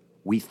animal.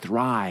 We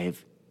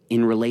thrive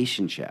in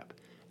relationship.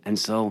 And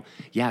so,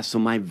 so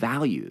my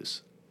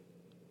values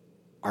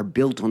are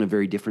built on a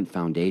very different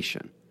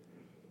foundation.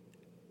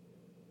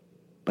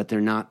 But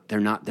I'm not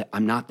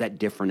that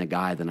different a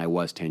guy than I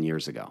was 10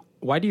 years ago.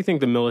 Why do you think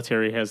the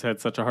military has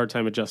had such a hard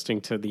time adjusting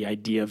to the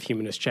idea of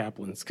humanist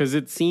chaplains? Because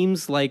it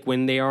seems like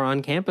when they are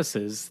on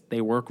campuses,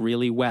 they work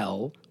really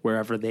well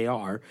wherever they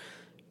are.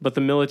 But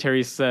the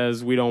military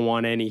says we don't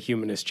want any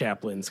humanist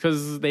chaplains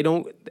because they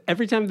don't.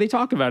 Every time they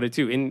talk about it,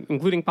 too,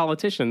 including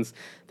politicians,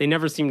 they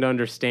never seem to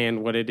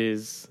understand what it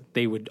is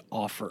they would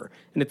offer.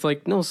 And it's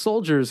like, no,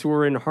 soldiers who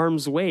are in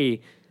harm's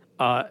way,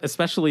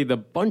 especially the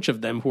bunch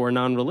of them who are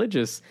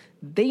non-religious,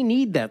 they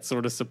need that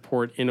sort of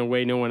support in a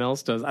way no one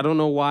else does. I don't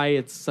know why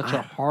it's such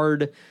a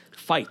hard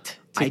fight.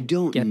 I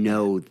don't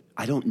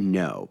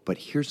know. But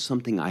here's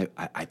something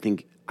I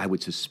think I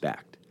would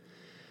suspect.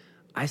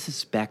 I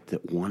suspect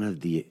that one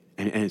of the...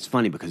 And it's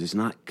funny because it's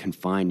not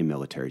confined to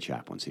military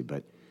chaplaincy,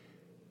 but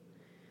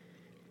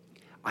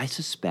I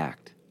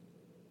suspect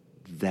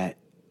that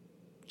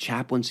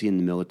chaplaincy in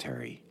the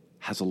military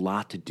has a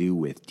lot to do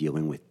with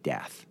dealing with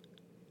death.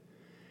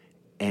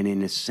 And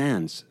in a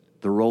sense,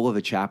 the role of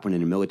a chaplain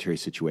in a military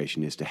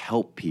situation is to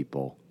help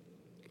people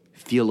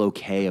feel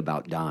okay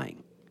about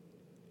dying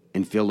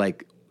and feel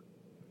like,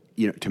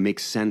 to make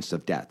sense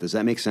of death. Does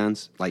that make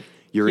sense? Like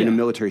you're in a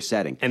military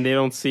setting. And they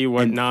don't see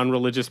what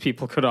non-religious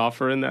people could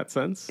offer in that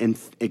sense? And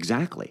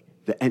exactly.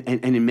 And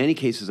in many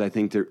cases, I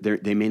think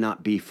they may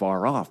not be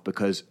far off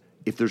because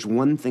if there's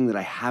one thing that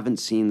I haven't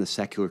seen the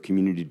secular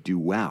community do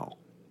well,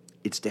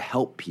 it's to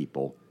help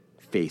people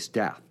face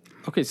death.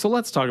 Okay, so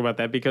let's talk about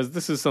that because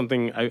this is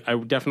something I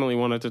definitely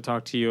wanted to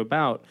talk to you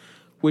about,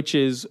 which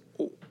is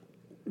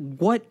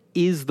what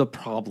is the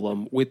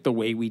problem with the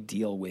way we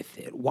deal with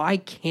it? Why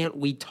can't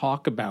we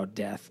talk about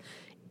death?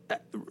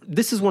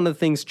 This is one of the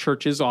things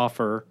churches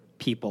offer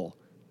people.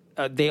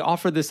 They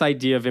offer this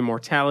idea of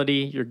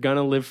immortality. You're going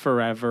to live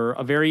forever,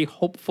 a very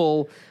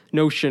hopeful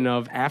notion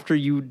of after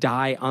you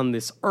die on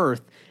this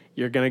earth,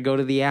 you're going to go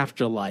to the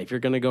afterlife.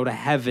 You're going to go to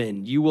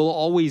heaven. You will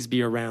always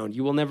be around.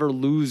 You will never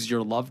lose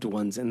your loved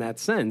ones in that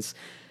sense.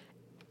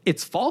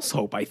 It's false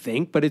hope, I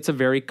think, but it's a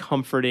very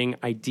comforting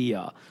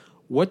idea.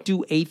 What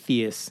do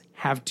atheists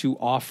have to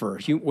offer?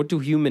 What do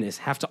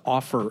humanists have to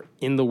offer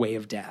in the way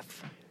of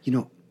death?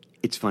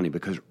 It's funny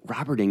because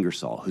Robert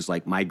Ingersoll, who's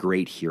like my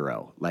great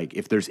hero, like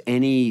if there's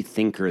any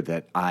thinker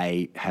that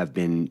I have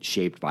been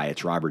shaped by,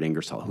 it's Robert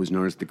Ingersoll, who's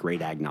known as the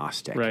great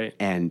agnostic. Right.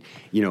 And,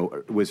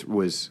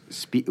 was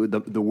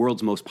the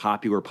world's most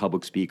popular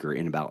public speaker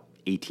in about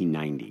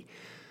 1890.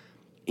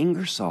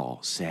 Ingersoll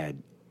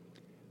said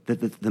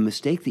that the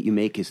mistake that you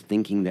make is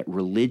thinking that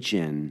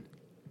religion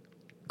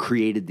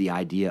created the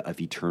idea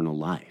of eternal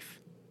life.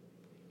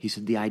 He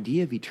said the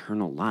idea of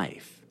eternal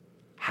life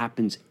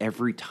happens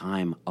every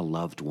time a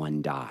loved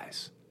one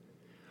dies.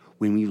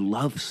 When you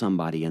love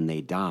somebody and they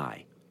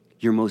die,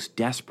 your most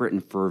desperate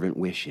and fervent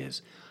wish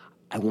is,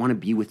 I want to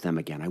be with them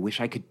again. I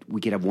wish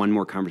we could have one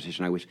more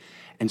conversation.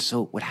 And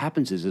so what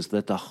happens is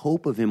that the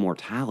hope of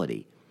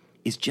immortality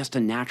is just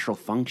a natural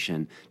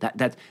function.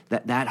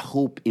 That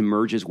hope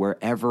emerges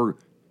wherever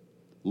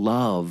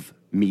love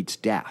meets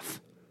death.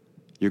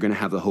 You're going to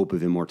have the hope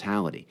of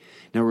immortality.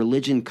 Now,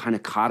 religion kind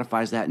of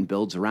codifies that and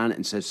builds around it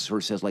and says,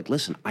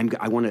 listen,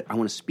 I want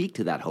to speak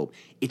to that hope.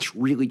 It's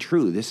really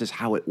true. This is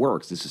how it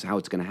works. This is how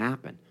it's going to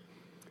happen.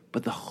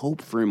 But the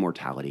hope for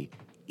immortality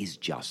is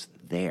just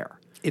there.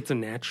 It's a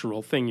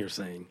natural thing, you're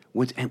saying.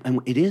 And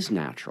it is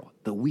natural.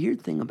 The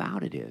weird thing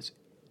about it is,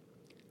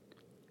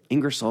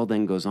 Ingersoll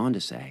then goes on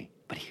to say,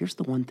 but here's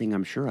the one thing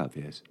I'm sure of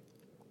is,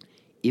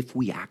 if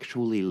we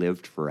actually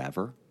lived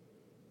forever,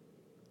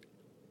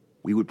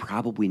 we would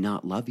probably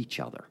not love each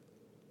other.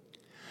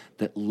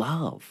 That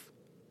love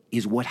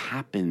is what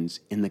happens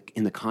in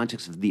the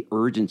context of the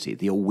urgency,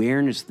 the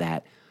awareness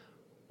that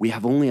we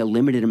have only a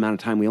limited amount of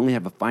time. We only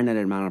have a finite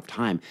amount of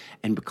time.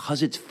 And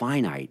because it's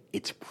finite,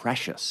 it's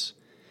precious.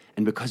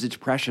 And because it's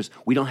precious,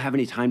 we don't have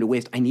any time to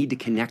waste. I need to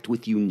connect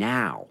with you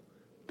now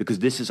because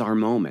this is our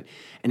moment.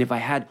 And if I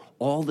had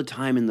all the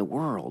time in the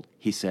world,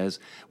 he says,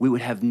 we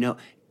would have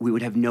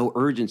no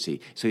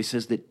urgency. So he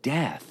says that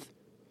death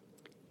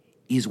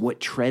is what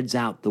treads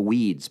out the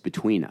weeds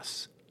between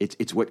us.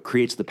 It's what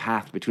creates the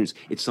path between us.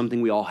 It's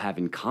something we all have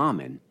in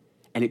common,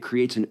 and it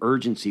creates an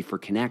urgency for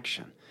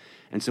connection.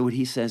 And so what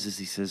he says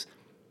is,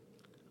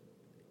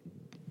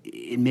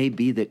 it may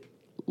be that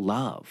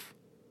love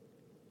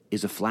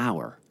is a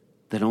flower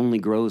that only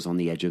grows on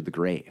the edge of the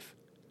grave.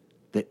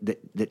 That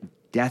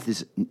death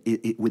is,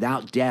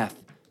 without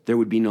death, there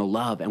would be no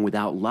love. And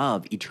without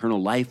love,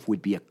 eternal life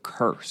would be a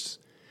curse.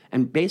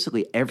 And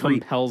basically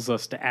compels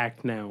us to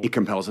act now. It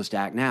compels us to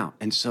act now.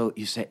 And so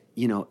you say,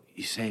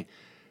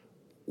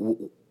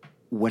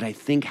 what I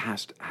think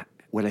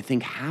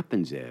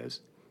happens is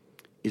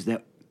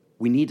that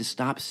we need to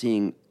stop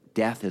seeing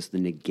death as the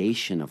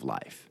negation of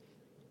life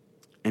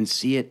and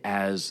see it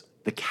as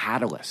the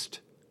catalyst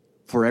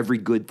for every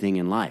good thing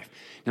in life.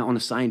 Now, on a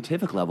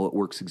scientific level, it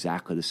works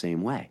exactly the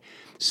same way.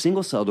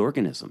 Single-celled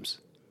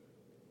organisms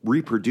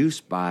reproduce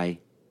by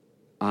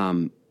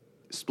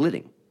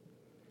splitting.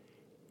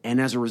 And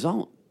as a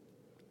result,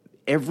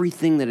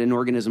 everything that an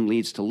organism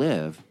leads to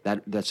live,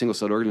 that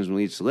single-celled organism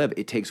leads to live,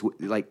 it takes,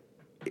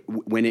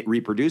 when it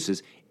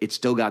reproduces, it's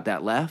still got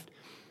that left.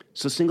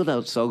 So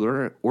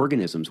single-celled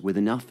organisms with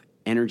enough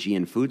energy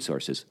and food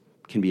sources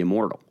can be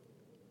immortal,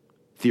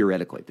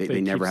 theoretically.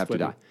 They never have to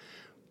die.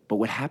 But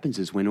what happens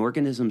is when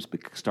organisms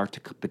start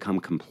to become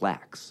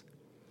complex,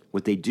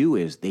 what they do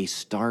is they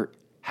start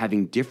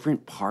having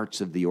different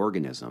parts of the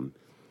organism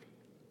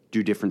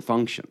do different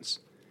functions.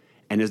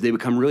 And as they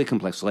become really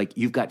complex, like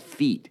you've got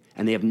feet,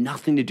 and they have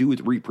nothing to do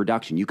with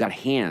reproduction. You've got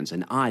hands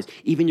and eyes.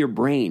 Even your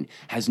brain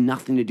has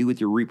nothing to do with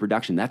your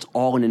reproduction. That's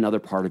all in another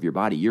part of your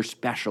body. You're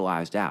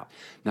specialized out.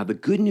 Now, the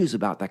good news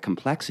about that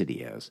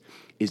complexity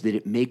is that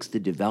it makes the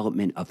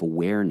development of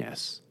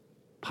awareness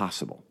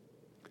possible.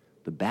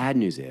 The bad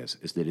news is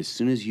that as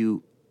soon as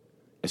you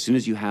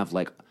have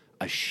like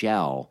a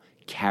shell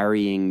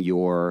carrying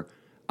your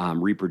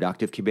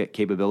reproductive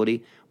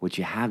capability, what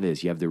you have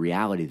the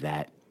reality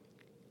that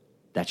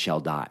shell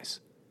dies.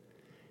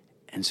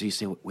 And so you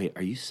say, wait,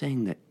 are you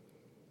saying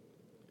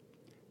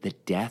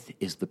that death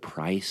is the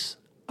price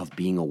of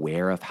being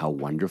aware of how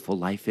wonderful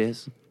life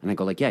is? And I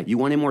go like, yeah, you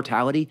want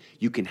immortality?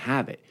 You can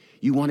have it.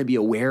 You want to be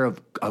aware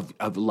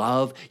of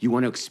love? You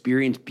want to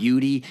experience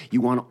beauty?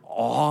 You want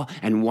awe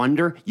and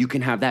wonder? You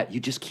can have that. You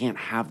just can't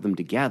have them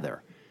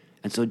together.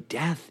 And so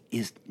death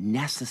is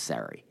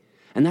necessary.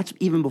 And that's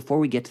even before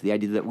we get to the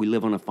idea that we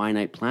live on a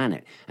finite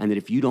planet and that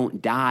if you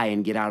don't die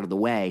and get out of the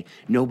way,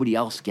 nobody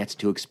else gets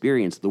to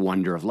experience the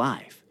wonder of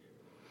life.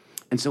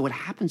 And so what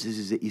happens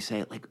is that you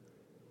say, like,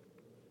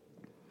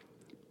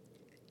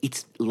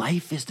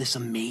 life is this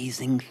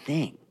amazing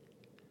thing.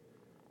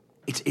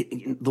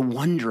 The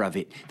wonder of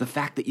it, the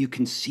fact that you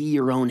can see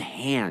your own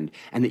hand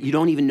and that you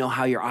don't even know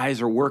how your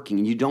eyes are working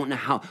and you don't know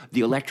how the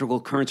electrical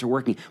currents are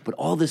working, but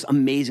all this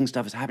amazing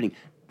stuff is happening.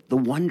 The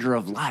wonder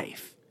of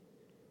life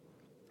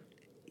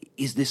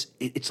is this,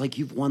 it's like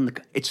you've won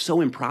it's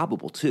so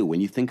improbable too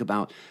when you think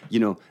about,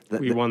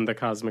 we won the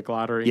cosmic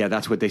lottery. Yeah,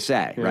 that's what they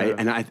say, right? Yeah.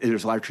 And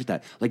there's a lot of truth to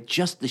that. Like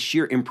just the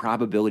sheer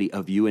improbability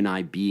of you and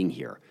I being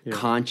here,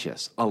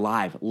 conscious,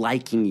 alive,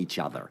 liking each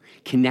other,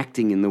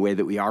 connecting in the way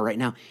that we are right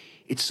now.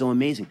 It's so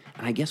amazing.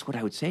 And I guess what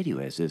I would say to you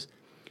is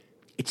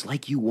it's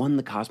like you won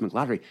the cosmic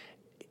lottery.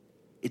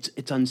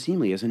 It's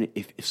unseemly, isn't it?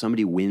 If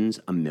somebody wins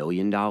 $1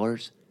 million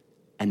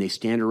and they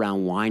stand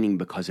around whining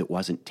because it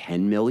wasn't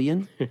 10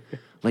 million,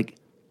 like,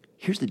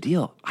 here's the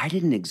deal. I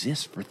didn't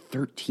exist for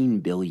 13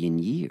 billion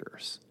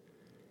years.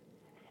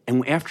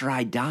 And after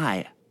I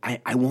die,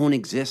 I won't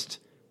exist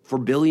for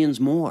billions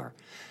more.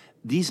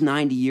 These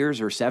 90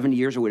 years or 70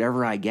 years or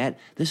whatever I get,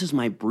 this is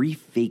my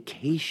brief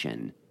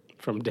vacation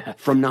from death,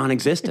 from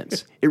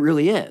non-existence. It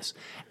really is.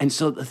 And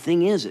so the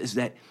thing is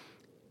that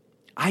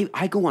I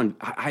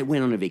went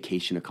on a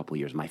vacation a couple of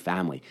years, my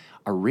family.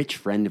 A rich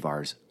friend of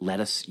ours let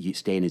us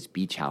stay in his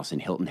beach house in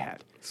Hilton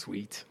Head.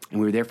 Sweet. And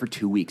we were there for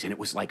 2 weeks, and it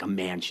was like a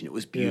mansion. It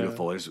was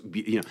beautiful. Yeah.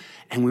 It was,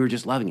 and we were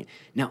just loving it.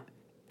 Now,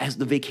 as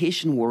the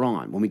vacation wore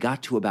on, when we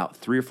got to about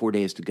 3 or 4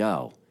 days to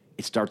go,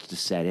 it starts to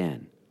set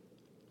in.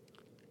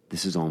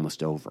 This is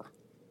almost over.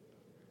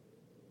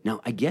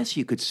 Now, I guess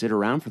you could sit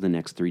around for the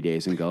next 3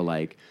 days and go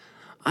like,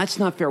 that's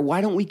not fair.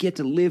 Why don't we get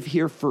to live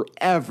here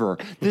forever?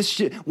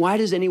 Why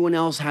does anyone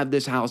else have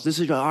this house? This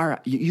is our.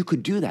 You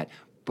could do that.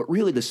 But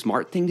really, the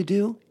smart thing to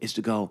do is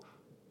to go,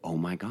 oh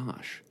my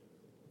gosh,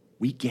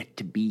 we get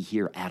to be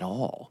here at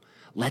all.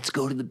 Let's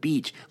go to the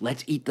beach.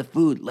 Let's eat the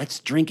food. Let's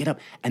drink it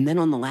up. And then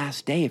on the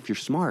last day, if you're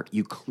smart,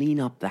 you clean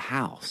up the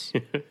house.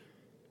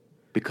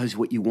 Because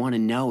what you want to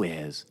know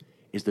is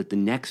that the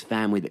next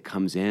family that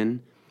comes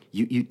in,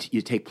 you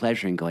take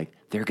pleasure in going,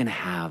 they're going to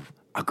have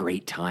a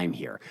great time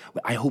here.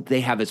 I hope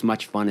they have as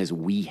much fun as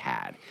we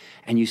had.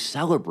 And you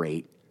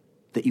celebrate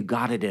that you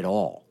got it at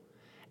all.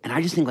 And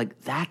I just think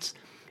like that's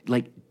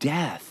like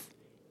death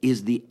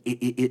is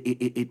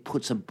it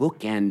puts a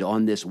bookend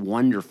on this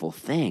wonderful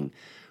thing,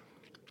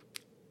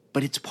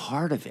 but it's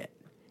part of it.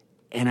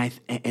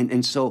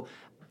 And so,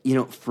 you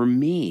know, for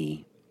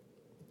me,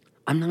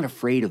 I'm not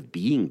afraid of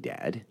being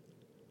dead.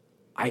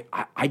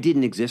 I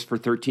didn't exist for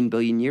 13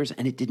 billion years,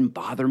 and it didn't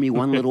bother me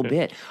one little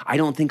bit. I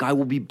don't think I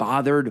will be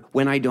bothered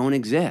when I don't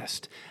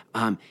exist.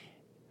 I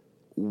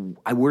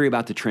worry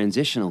about the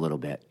transition a little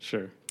bit.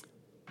 Sure.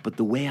 But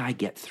the way I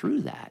get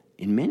through that,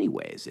 in many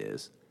ways,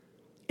 is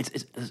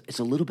it's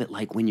a little bit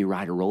like when you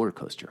ride a roller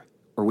coaster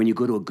or when you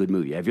go to a good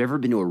movie. Have you ever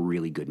been to a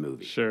really good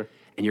movie? Sure.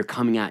 And you're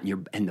coming out,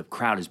 and the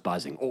crowd is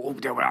buzzing.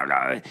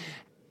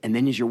 And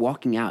then as you're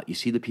walking out, you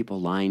see the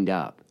people lined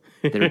up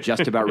that are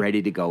just about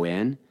ready to go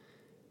in.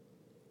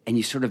 And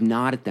you sort of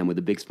nod at them with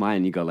a big smile,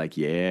 and you go like,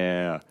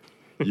 yeah,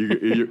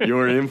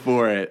 you're in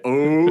for it.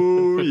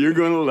 Oh, you're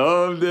going to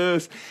love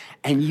this.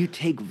 And you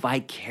take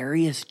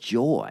vicarious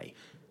joy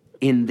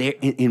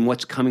in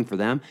what's coming for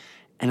them.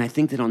 And I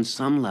think that on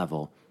some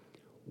level,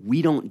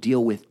 we don't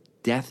deal with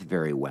death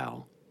very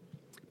well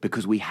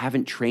because we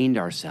haven't trained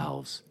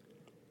ourselves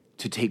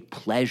to take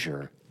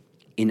pleasure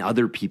in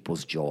other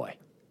people's joy.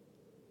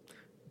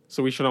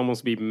 So we should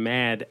almost be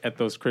mad at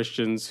those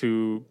Christians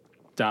who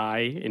die,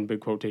 in big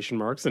quotation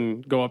marks,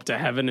 and go up to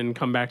heaven and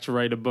come back to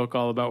write a book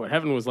all about what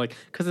heaven was like,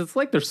 because it's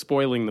like they're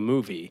spoiling the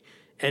movie,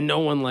 and no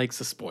one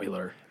likes a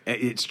spoiler.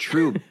 It's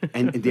true.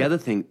 And the other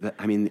thing,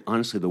 I mean,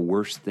 honestly, the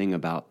worst thing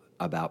about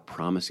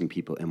promising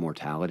people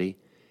immortality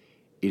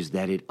is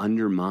that it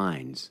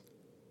undermines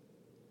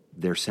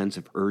their sense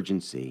of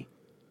urgency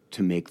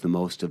to make the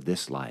most of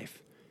this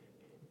life.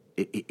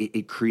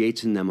 It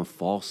creates in them a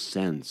false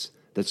sense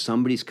that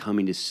somebody's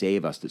coming to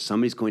save us, that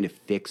somebody's going to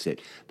fix it,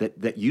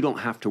 that you don't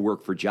have to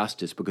work for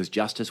justice because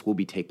justice will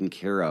be taken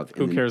care of.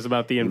 Who cares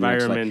about the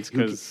environment?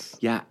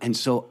 Yeah, and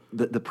so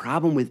the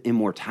problem with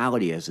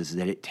immortality is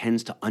that it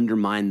tends to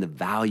undermine the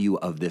value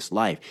of this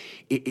life.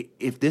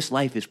 If this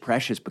life is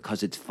precious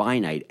because it's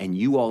finite and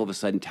you all of a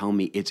sudden tell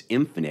me it's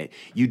infinite,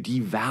 you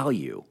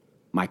devalue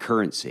my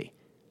currency.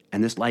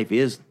 And this life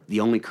is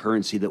the only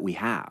currency that we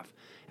have.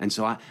 And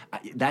so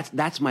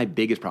that's my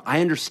biggest problem.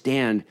 I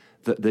understand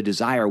the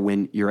desire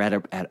when you're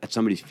at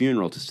somebody's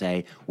funeral to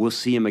say, we'll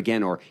see him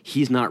again, or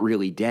he's not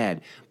really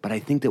dead. But I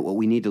think that what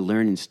we need to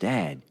learn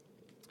instead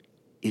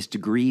is to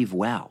grieve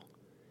well.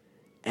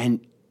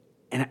 And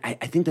I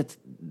think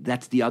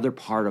that's the other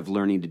part of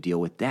learning to deal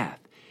with death,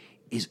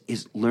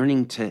 is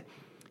learning to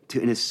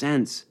in a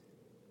sense,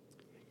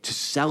 to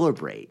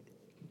celebrate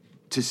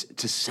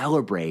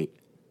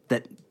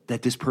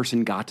that this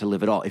person got to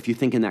live at all. If you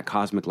think in that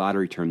cosmic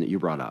lottery term that you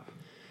brought up,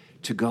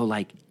 to go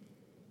like,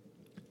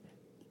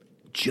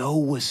 Joe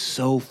was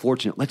so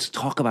fortunate. Let's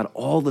talk about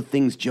all the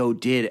things Joe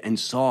did and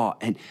saw,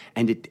 and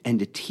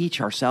to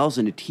teach ourselves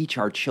and to teach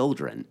our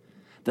children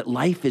that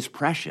life is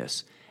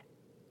precious,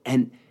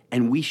 and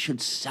we should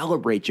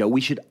celebrate Joe.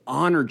 We should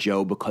honor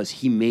Joe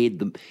because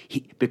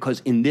because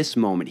in this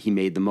moment he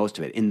made the most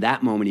of it. In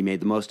that moment he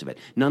made the most of it.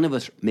 None of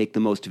us make the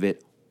most of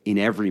it in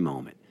every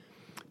moment,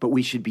 but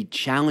we should be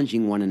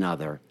challenging one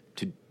another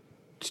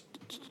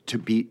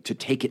to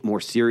take it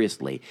more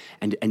seriously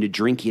and to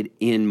drink it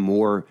in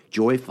more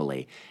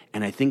joyfully.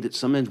 And I think that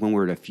sometimes when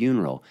we're at a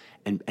funeral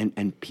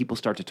and people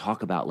start to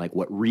talk about like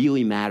what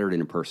really mattered in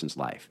a person's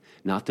life,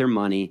 not their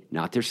money,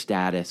 not their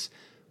status,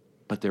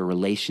 but their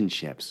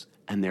relationships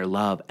and their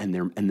love and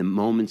the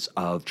moments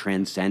of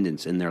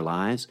transcendence in their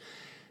lives,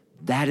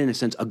 that in a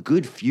sense, a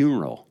good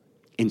funeral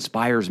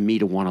inspires me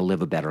to want to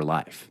live a better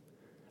life.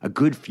 A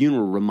good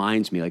funeral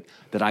reminds me like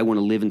that I want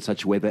to live in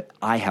such a way that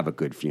I have a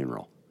good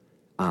funeral.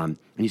 And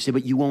you say,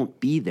 but you won't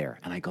be there.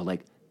 And I go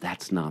like,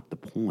 that's not the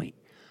point.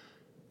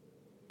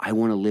 I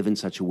want to live in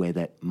such a way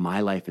that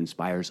my life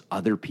inspires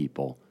other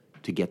people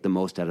to get the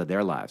most out of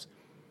their lives.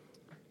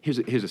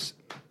 Here's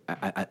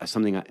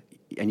something,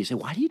 and you say,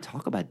 why do you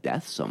talk about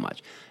death so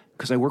much?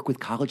 Because I work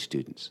with college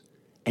students,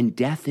 and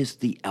death is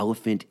the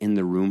elephant in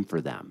the room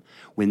for them.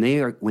 When they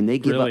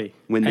give up,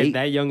 at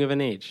that young of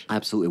an age,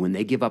 absolutely, when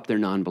they give up their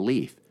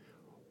non-belief.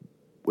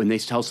 When they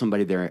tell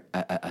somebody they're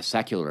a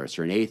secularist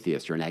or an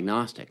atheist or an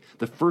agnostic,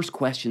 the first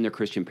question their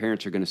Christian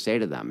parents are going to say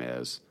to them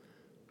is,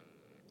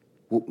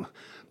 well,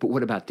 but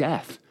what about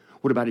death?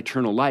 What about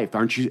eternal life?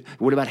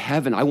 What about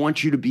heaven? I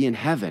want you to be in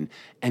heaven.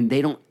 And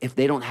if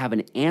they don't have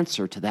an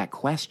answer to that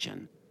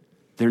question,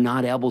 they're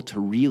not able to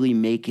really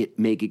make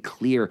it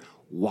clear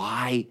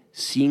why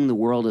seeing the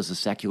world as a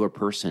secular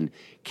person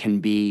can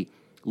be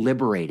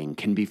liberating,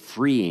 can be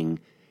freeing,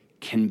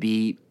 can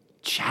be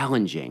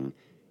challenging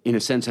in a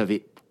sense of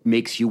it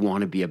makes you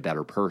want to be a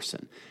better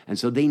person. And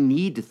so they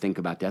need to think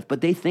about death, but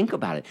they think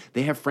about it.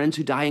 They have friends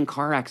who die in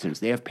car accidents.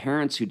 They have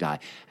parents who die.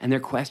 And their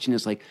question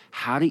is like,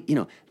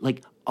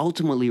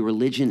 ultimately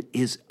religion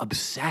is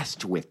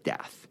obsessed with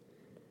death.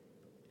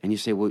 And you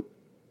say, well,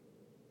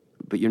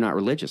 but you're not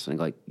religious. And I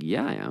go like,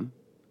 yeah, I am.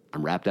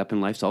 I'm wrapped up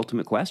in life's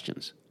ultimate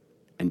questions.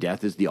 And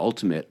death is the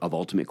ultimate of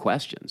ultimate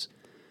questions.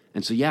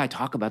 And so, yeah, I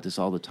talk about this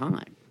all the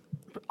time.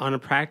 On a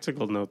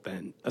practical note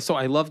then, so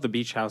I love the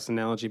beach house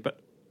analogy, but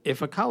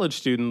if a college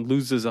student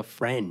loses a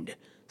friend,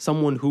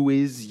 someone who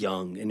is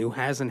young and who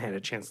hasn't had a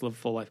chance to live a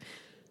full life,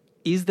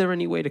 is there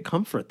any way to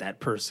comfort that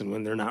person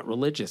when they're not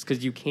religious?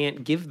 Because you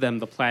can't give them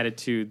the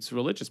platitudes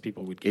religious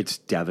people would give. It's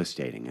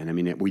devastating. And I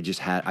mean,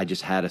 I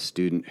just had a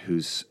student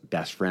whose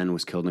best friend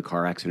was killed in a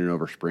car accident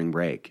over spring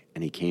break.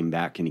 And he came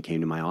back and he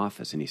came to my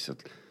office and he said,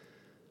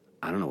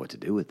 I don't know what to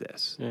do with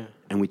this. Yeah.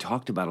 And we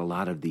talked about a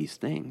lot of these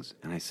things.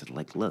 And I said,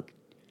 like, look,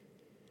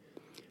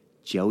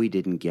 Joey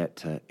didn't get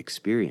to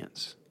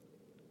experience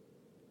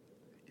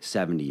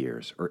 70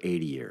 years or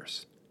 80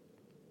 years,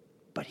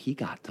 but he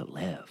got to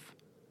live.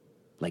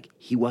 Like,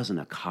 he wasn't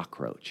a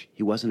cockroach.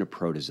 He wasn't a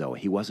protozoa.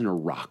 He wasn't a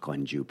rock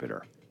on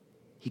Jupiter.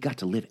 He got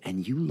to live,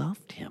 and you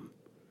loved him.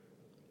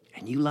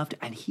 And you loved,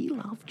 and he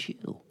loved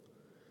you.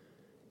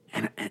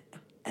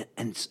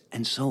 And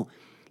so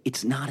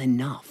it's not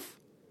enough.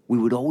 We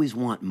would always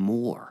want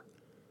more.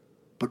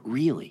 But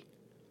really,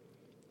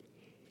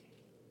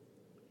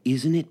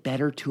 isn't it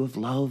better to have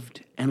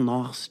loved and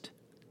lost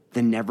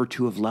than never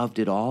to have loved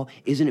at all?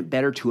 Isn't it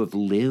better to have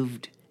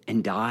lived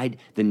and died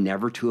than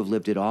never to have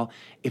lived at all?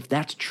 If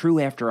that's true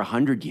after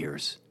 100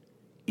 years,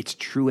 it's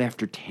true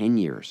after 10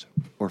 years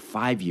or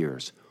 5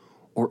 years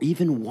or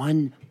even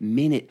 1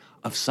 minute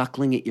of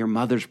suckling at your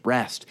mother's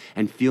breast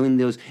and feeling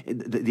those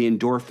the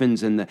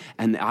endorphins and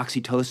the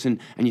oxytocin,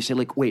 and you say,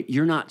 like, wait,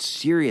 you're not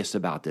serious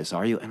about this,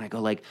 are you? And I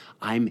go, like,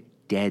 I'm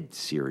dead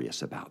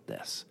serious about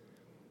this.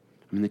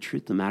 I mean, the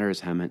truth of the matter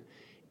is, Hemant,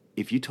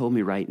 if you told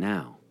me right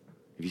now,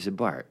 if you said,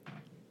 Bart,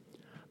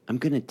 I'm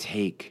going to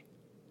take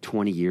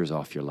 20 years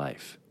off your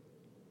life.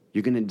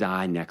 You're going to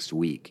die next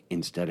week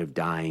instead of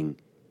dying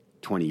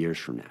 20 years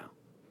from now.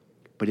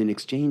 But in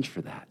exchange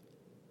for that,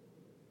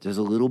 there's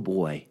a little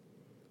boy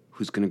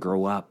who's going to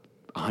grow up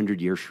 100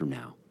 years from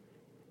now.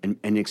 And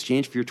in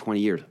exchange for your 20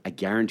 years, I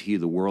guarantee you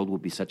the world will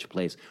be such a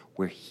place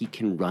where he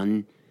can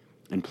run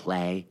and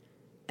play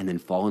and then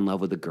fall in love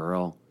with a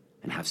girl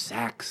and have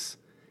sex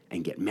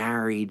and get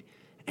married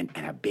and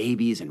have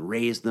babies and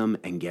raise them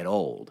and get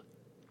old.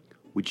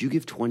 Would you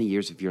give 20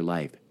 years of your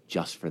life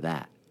just for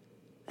that?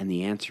 And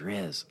the answer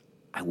is,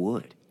 I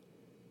would.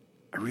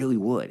 I really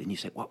would. And you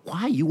say, well,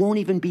 why? You won't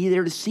even be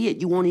there to see it.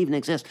 You won't even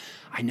exist.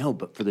 I know,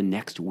 but for the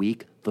next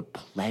week, the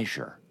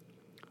pleasure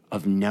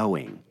of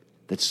knowing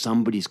that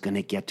somebody's going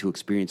to get to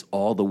experience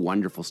all the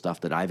wonderful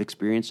stuff that I've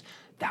experienced,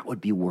 that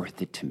would be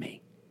worth it to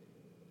me.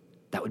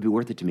 That would be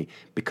worth it to me.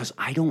 Because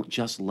I don't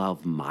just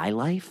love my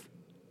life.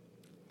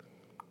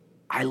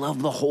 I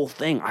love the whole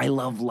thing. I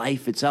love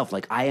life itself.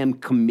 Like, I am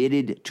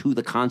committed to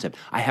the concept.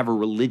 I have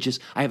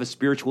a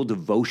spiritual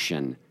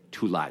devotion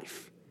to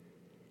life.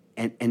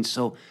 And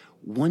so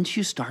once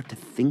you start to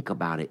think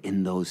about it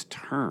in those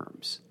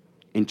terms,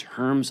 in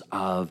terms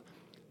of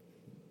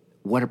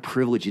what a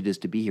privilege it is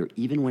to be here,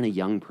 even when a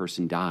young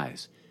person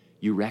dies,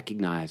 you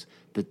recognize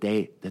that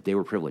they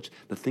were privileged.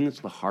 The thing that's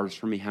the hardest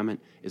for me, Hemant,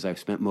 is I've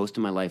spent most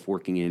of my life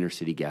working in inner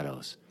city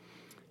ghettos.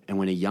 And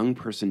when a young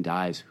person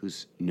dies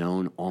who's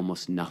known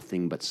almost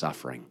nothing but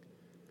suffering,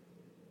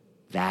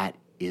 that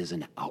is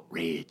an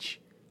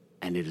outrage,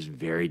 and it is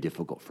very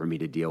difficult for me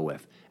to deal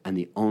with. And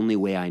the only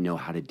way I know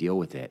how to deal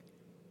with it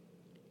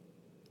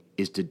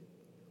is to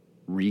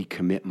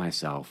recommit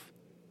myself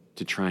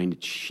to trying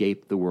to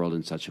shape the world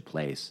in such a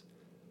place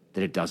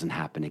that it doesn't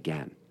happen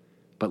again.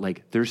 But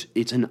like,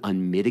 it's an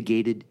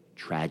unmitigated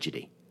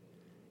tragedy,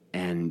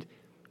 and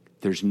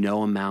there's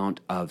no amount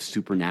of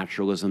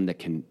supernaturalism that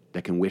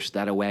can wish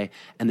that away,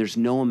 and there's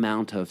no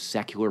amount of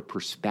secular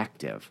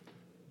perspective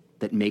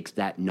that makes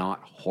that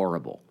not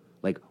horrible.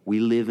 Like, we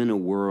live in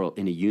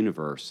a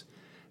universe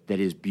that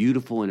is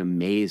beautiful and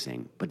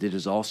amazing, but that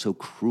is also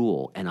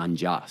cruel and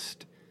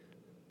unjust.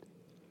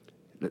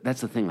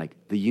 That's the thing. Like,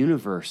 the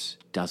universe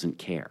doesn't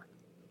care.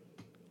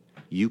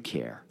 You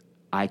care.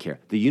 I care.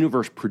 The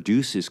universe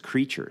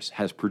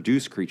has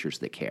produced creatures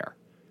that care.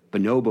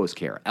 Bonobos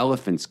care.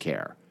 Elephants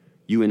care.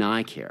 You and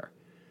I care.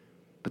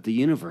 But the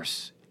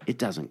universe, it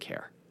doesn't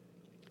care.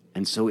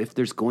 And so if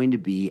there's going to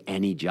be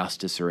any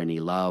justice or any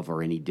love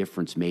or any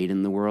difference made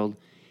in the world,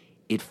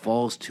 it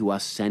falls to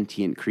us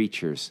sentient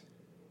creatures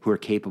who are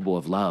capable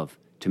of love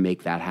to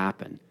make that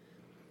happen.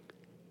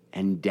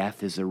 And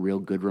death is a real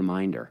good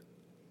reminder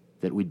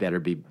that we'd better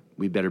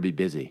be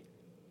busy.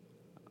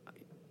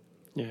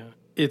 Yeah,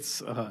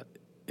 it's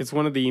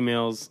one of the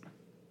emails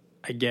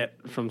I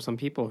get from some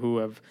people who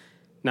have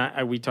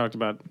we talked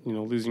about,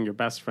 losing your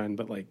best friend,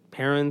 but like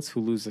parents who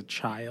lose a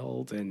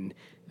child and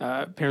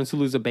parents who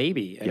lose a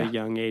baby at a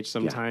young age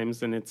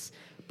sometimes. Yeah.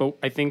 But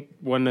I think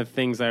one of the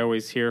things I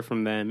always hear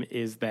from them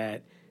is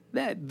that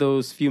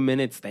those few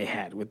minutes they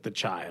had with the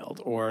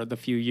child or the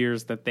few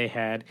years that they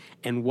had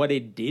and what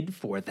it did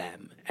for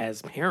them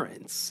as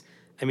parents.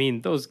 I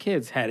mean, those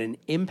kids had an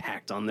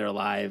impact on their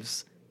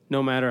lives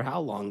no matter how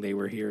long they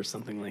were here,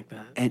 something like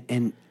that.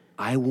 And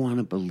I want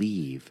to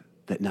believe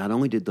that not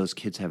only did those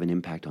kids have an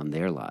impact on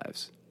their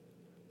lives,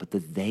 but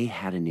that they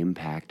had an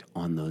impact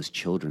on those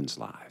children's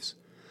lives.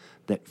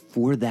 That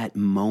for that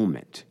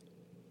moment,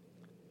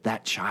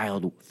 that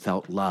child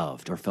felt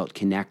loved or felt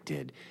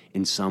connected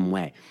in some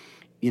way.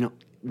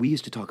 We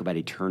used to talk about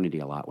eternity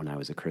a lot when I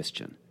was a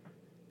Christian.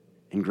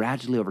 And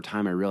gradually over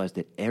time, I realized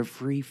that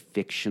every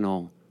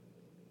fictional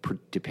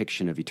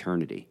depiction of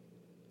eternity,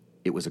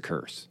 it was a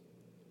curse.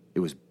 It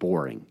was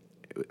boring.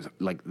 It was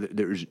like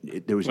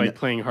there was like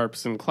playing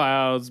harps and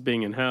clouds,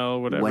 being in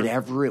hell,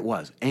 whatever it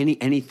was,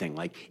 anything,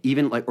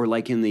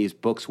 like in these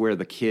books where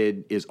the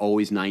kid is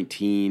always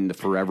 19, the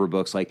forever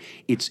books, like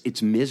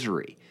it's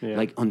misery. Yeah.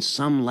 Like on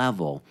some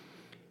level,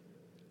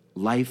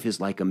 life is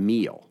like a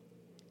meal,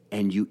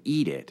 and you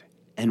eat it,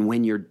 and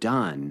when you're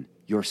done,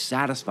 you're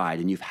satisfied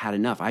and you've had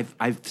enough.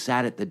 I've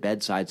sat at the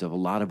bedsides of a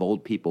lot of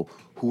old people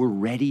who were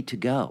ready to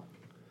go.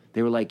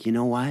 They were like, you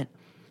know what?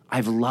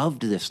 I've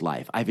loved this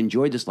life. I've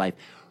enjoyed this life,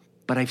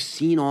 but I've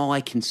seen all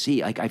I can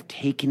see. Like I've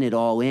taken it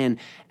all in,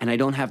 and I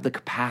don't have the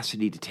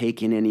capacity to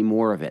take in any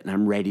more of it, and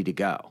I'm ready to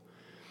go.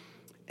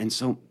 And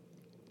so,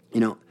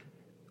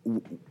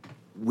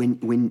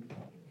 when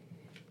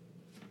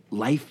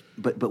life,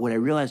 but what I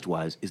realized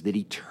is that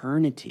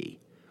eternity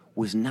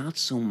was not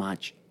so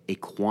much a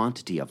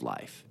quantity of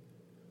life,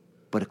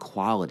 but a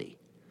quality.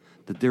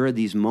 That there are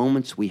these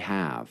moments we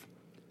have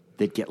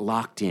that get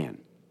locked in.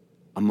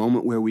 A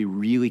moment where we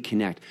really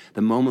connect,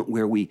 the moment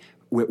where we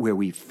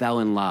fell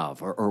in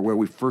love, or where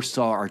we first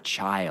saw our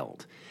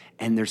child,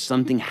 and there's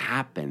something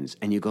happens,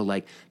 and you go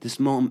like, this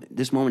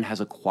moment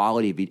has a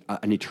quality of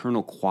an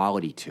eternal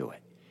quality to it.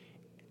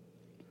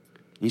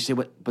 And you say,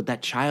 but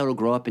that child will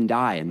grow up and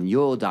die, and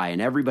you'll die,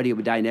 and everybody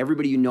will die, and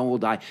everybody you know will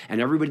die, and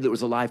everybody that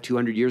was alive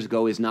 200 years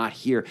ago is not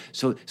here.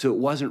 So it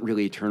wasn't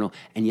really eternal,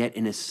 and yet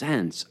in a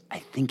sense, I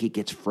think it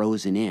gets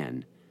frozen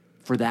in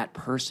for that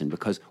person,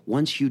 because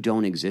once you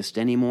don't exist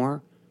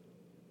anymore,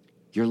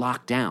 you're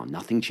locked down.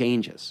 Nothing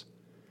changes.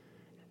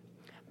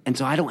 And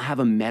so I don't have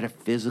a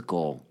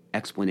metaphysical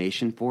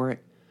explanation for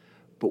it,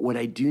 but what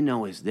I do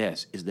know is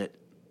this, is that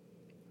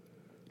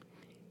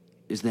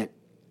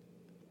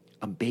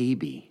a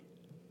baby,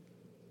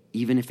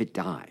 even if it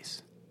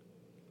dies,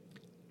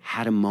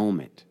 had a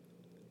moment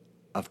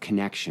of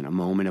connection, a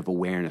moment of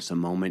awareness, a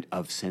moment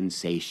of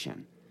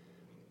sensation.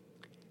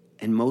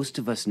 And most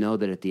of us know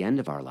that at the end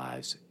of our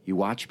lives, you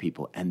watch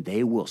people and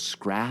they will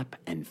scrap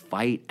and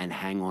fight and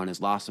hang on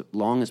as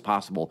long as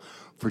possible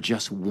for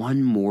just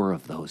one more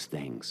of those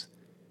things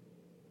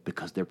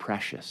because they're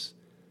precious.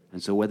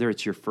 And so whether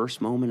it's your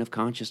first moment of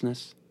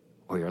consciousness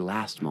or your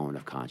last moment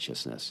of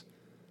consciousness,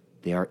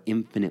 they are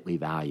infinitely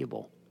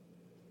valuable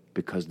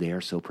because they are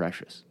so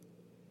precious.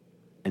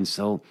 And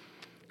so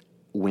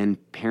when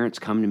parents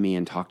come to me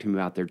and talk to me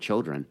about their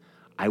children,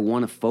 I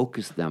want to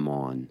focus them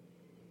on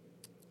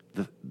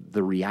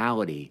the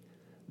reality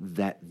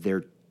that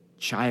their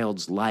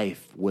child's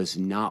life was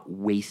not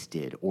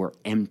wasted or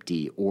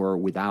empty or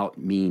without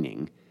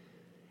meaning.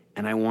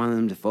 And I want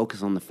them to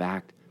focus on the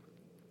fact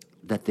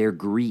that their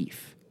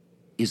grief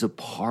is a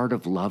part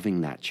of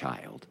loving that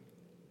child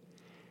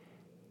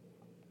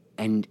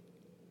and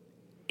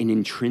an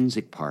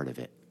intrinsic part of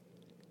it.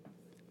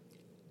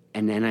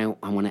 And then I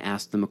want to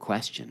ask them a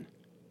question.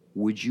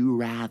 Would you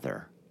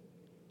rather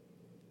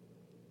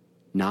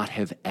not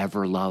have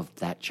ever loved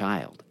that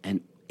child?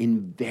 And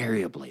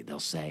invariably they'll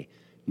say,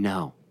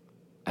 no,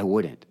 I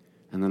wouldn't.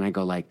 And then I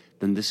go like,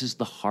 then this is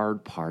the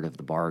hard part of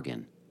the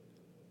bargain,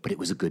 but it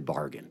was a good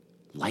bargain.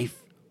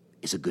 Life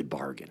is a good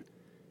bargain,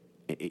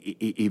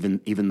 even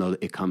though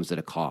it comes at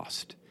a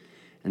cost.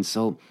 And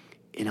so,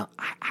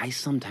 I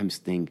sometimes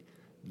think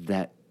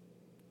that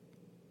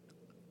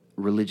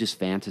religious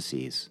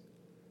fantasies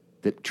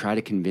that try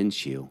to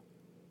convince you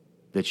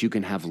that you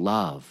can have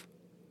love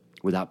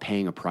without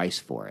paying a price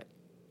for it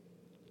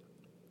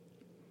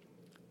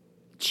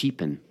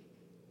cheapen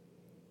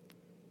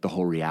the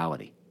whole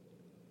reality.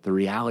 The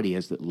reality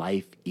is that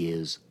life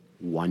is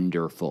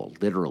wonderful,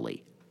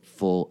 literally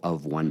full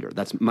of wonder.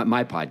 That's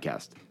my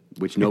podcast,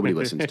 which nobody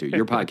listens to.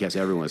 Your podcast,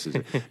 everyone listens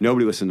to.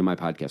 Nobody listens to my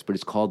podcast, but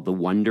it's called The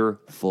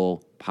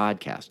Wonderful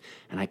Podcast.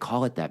 And I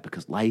call it that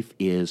because life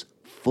is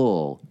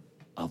full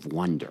of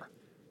wonder,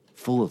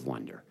 full of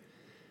wonder.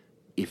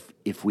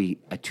 If we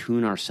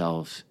attune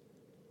ourselves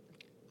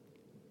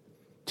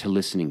to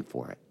listening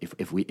for it,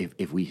 if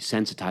we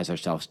sensitize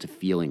ourselves to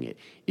feeling it,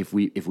 if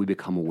we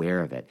become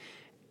aware of it,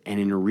 and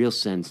in a real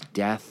sense,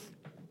 death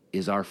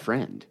is our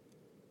friend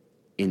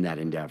in that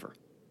endeavor.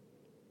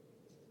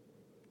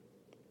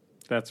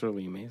 That's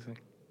really amazing.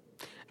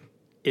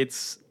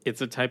 It's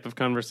a type of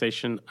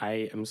conversation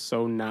I am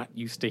so not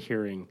used to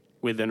hearing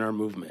within our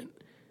movement.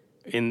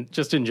 In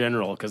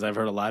general, because I've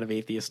heard a lot of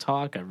atheists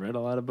talk, I've read a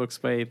lot of books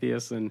by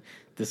atheists, and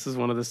this is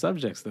one of the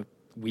subjects that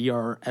we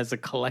are, as a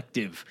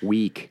collective,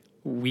 weak.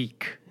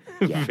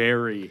 Yeah.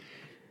 Very.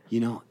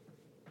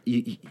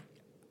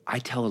 I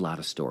tell a lot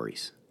of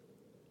stories,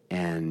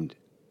 and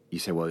you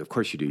say, well, of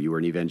course you do. You were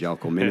an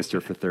evangelical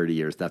minister for 30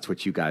 years. That's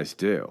what you guys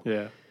do.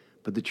 Yeah.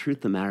 But the truth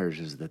of the matter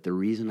is that the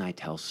reason I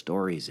tell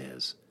stories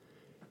is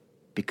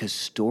because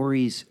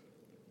stories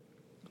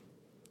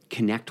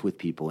connect with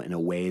people in a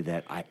way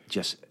that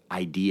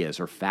ideas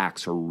or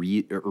facts or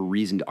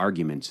reasoned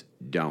arguments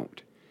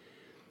don't.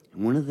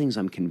 And one of the things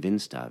I'm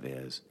convinced of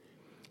is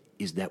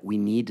that we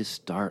need to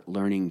start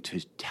learning to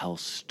tell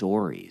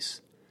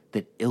stories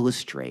that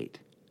illustrate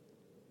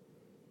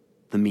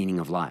the meaning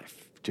of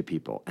life to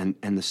people. And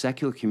the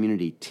secular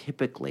community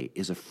typically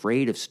is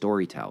afraid of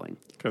storytelling.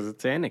 Because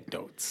it's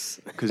anecdotes.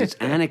 Because it's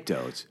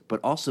anecdotes, but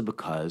also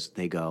because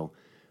they go,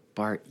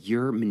 Bart,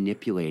 you're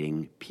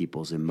manipulating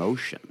people's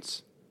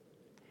emotions.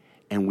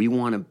 And we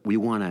don't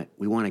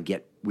want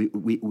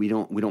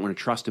to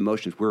trust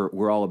emotions.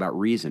 We're all about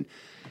reason.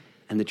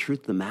 And the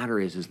truth of the matter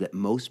is that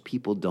most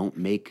people don't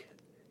make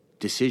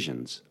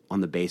decisions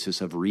on the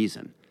basis of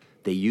reason.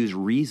 They use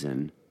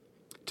reason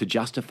to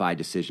justify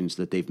decisions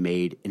that they've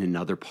made in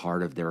another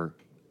part of their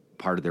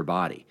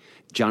body.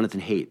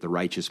 Jonathan Haidt, The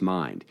Righteous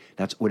Mind.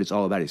 That's what it's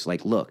all about. It's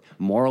like, look,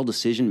 moral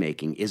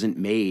decision-making isn't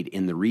made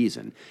in the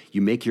reason.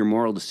 You make your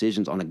moral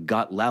decisions on a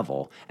gut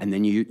level, and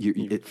then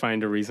you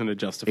find a reason to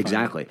justify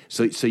exactly.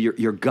 So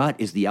your gut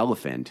is the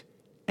elephant,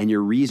 and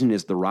your reason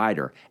is the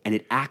rider, and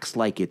it acts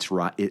like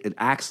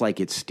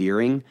it's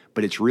steering,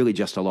 but it's really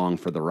just along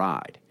for the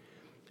ride.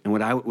 And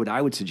what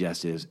I would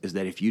suggest is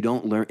that if we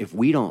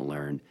don't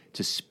learn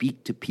to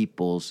speak to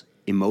people's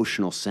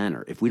emotional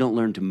center, if we don't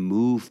learn to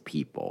move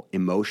people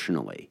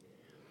emotionally,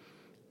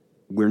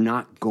 we're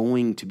not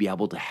going to be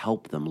able to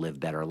help them live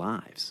better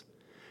lives.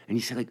 And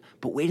you say, like,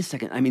 but wait a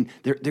second. I mean,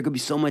 there could be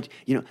so much,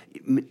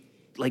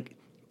 like,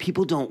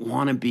 people don't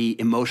want to be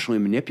emotionally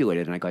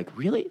manipulated. And I go, like,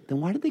 really? Then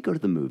why do they go to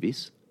the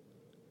movies?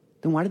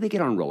 Then why do they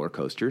get on roller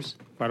coasters?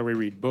 Why do we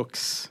read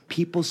books?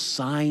 People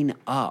sign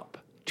up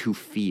to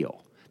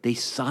feel. They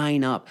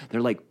sign up.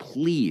 They're like,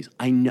 please,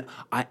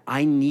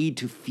 I need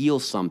to feel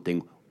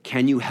something.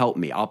 Can you help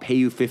me? I'll pay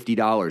you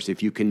 $50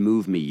 if you can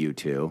move me, you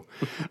two.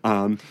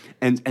 And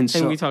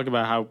we talk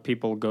about how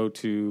people go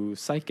to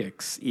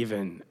psychics,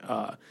 even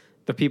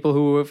the people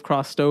who have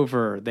crossed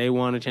over. They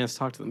want a chance to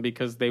talk to them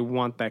because they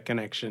want that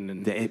connection.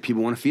 And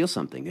people want to feel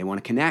something. They want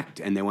to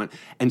connect,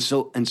 and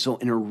so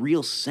in a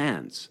real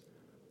sense,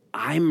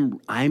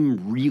 I'm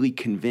really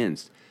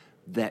convinced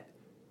that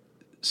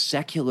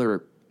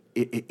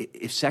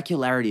if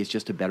secularity is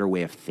just a better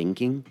way of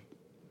thinking,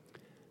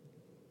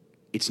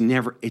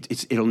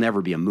 it'll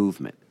never be a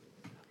movement.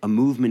 A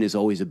movement is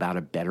always about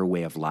a better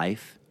way of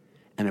life,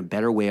 and a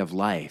better way of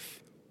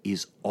life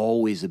is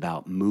always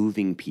about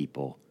moving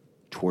people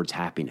towards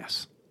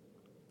happiness.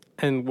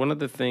 And one of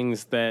the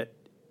things that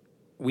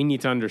we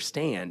need to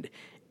understand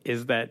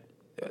is that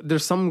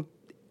there's some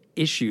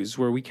issues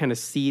where we kind of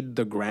cede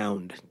the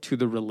ground to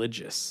the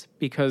religious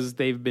because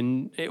they've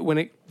been,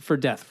 for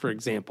death, for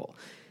example,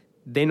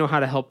 they know how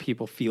to help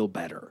people feel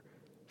better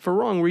for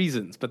wrong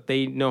reasons, but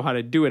they know how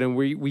to do it. And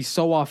we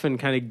so often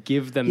kind of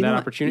give them that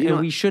opportunity, and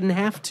we shouldn't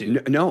have to.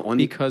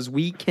 Because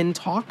we can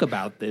talk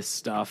about this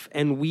stuff,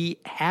 and we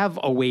have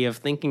a way of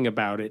thinking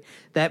about it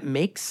that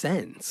makes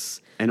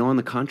sense. And on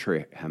the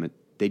contrary, Hammett,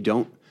 they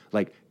don't,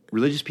 like,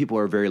 religious people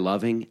are very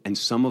loving, and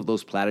some of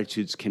those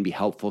platitudes can be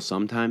helpful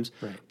sometimes.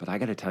 Right. But I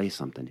got to tell you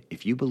something.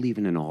 If you believe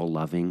in an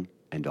all-loving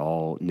and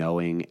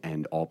all-knowing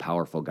and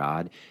all-powerful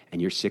God,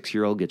 and your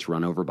 6-year-old gets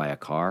run over by a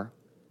car,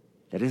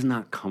 that is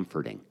not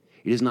comforting.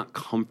 It is not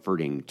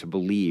comforting to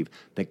believe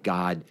that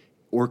God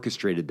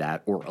orchestrated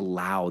that or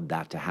allowed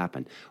that to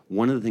happen.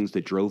 One of the things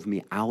that drove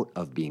me out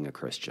of being a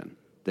Christian,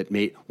 that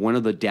made one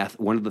of the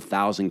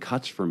 1,000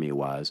 cuts for me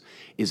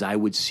is I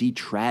would see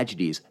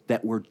tragedies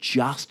that were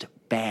just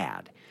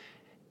bad.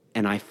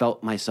 And I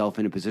felt myself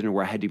in a position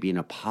where I had to be an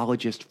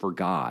apologist for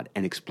God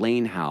and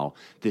explain how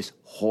this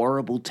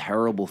horrible,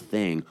 terrible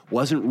thing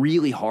wasn't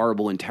really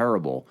horrible and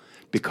terrible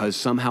because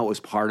somehow it was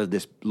part of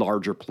this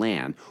larger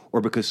plan, or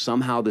because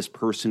somehow this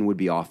person would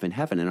be off in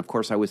heaven. And of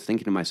course, I was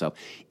thinking to myself,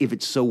 if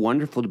it's so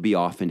wonderful to be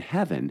off in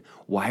heaven,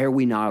 why are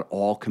we not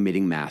all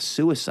committing mass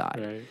suicide?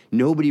 Right.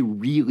 Nobody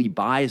really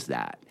buys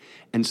that.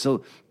 And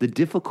so the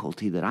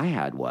difficulty that I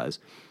had was,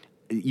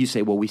 you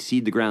say, well, we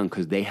cede the ground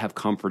because they have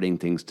comforting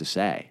things to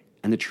say.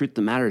 And the truth of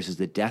the matter is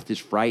that death is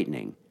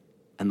frightening,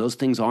 and those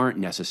things aren't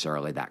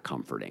necessarily that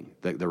comforting,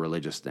 the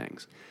religious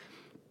things.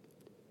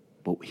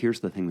 But here's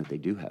the thing that they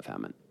do have,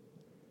 Hammond.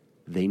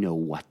 They know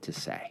what to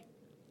say.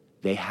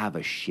 They have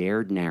a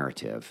shared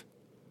narrative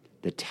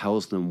that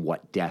tells them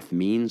what death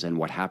means and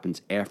what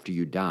happens after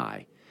you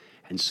die.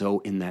 And so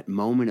in that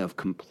moment of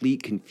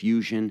complete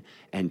confusion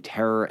and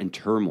terror and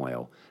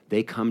turmoil,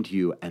 they come to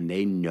you and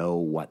they know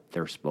what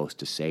they're supposed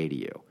to say to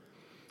you.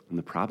 And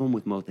the problem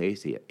with most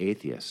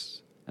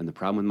atheists, and the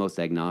problem with most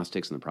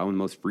agnostics, and the problem with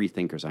most free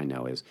thinkers I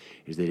know is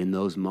that in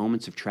those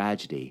moments of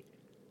tragedy,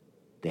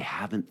 they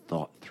haven't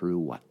thought through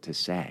what to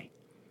say.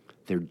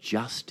 They're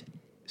just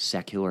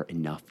secular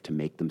enough to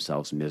make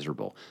themselves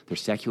miserable. They're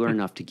secular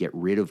enough to get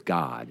rid of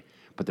God,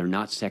 but they're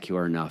not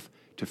secular enough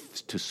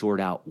to sort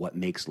out what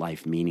makes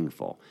life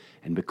meaningful.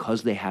 And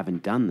because they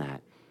haven't done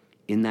that,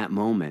 in that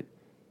moment,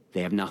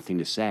 they have nothing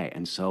to say.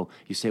 And so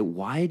you say,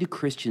 why do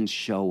Christians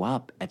show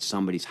up at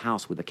somebody's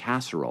house with a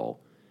casserole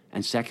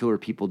and secular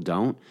people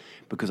don't?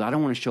 Because I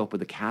don't want to show up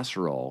with a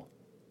casserole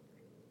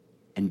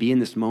and be in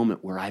this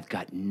moment where I've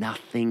got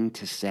nothing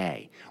to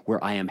say,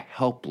 where I am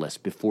helpless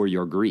before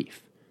your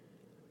grief.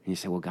 And you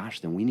say, well, gosh,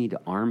 then we need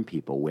to arm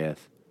people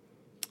with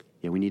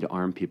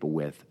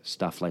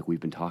stuff like we've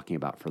been talking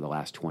about for the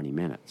last 20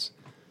 minutes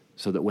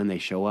so that when they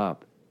show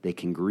up, they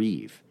can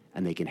grieve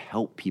and they can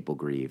help people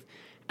grieve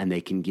and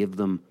they can give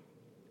them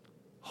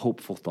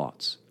hopeful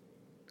thoughts,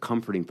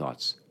 comforting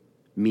thoughts,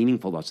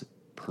 meaningful thoughts,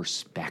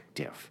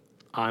 perspective.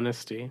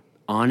 Honesty.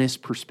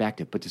 Honest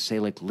perspective, but to say,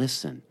 like,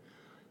 listen,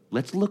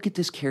 let's look at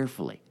this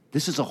carefully.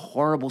 This is a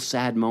horrible,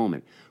 sad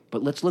moment,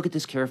 but let's look at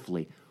this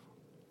carefully.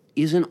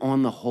 Isn't,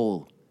 on the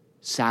whole,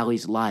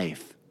 Sally's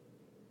life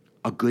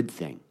a good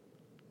thing?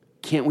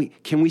 Can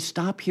we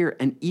stop here,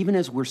 and even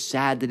as we're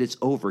sad that it's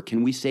over,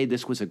 can we say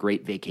this was a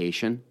great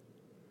vacation?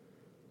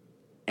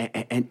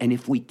 And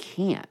if we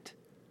can't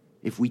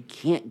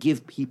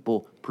give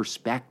people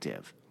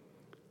perspective,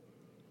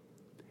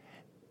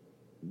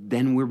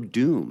 then we're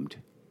doomed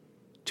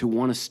to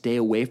want to stay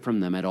away from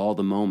them at all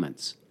the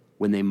moments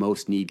when they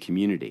most need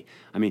community.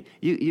 I mean,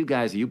 you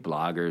guys, you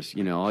bloggers,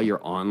 all your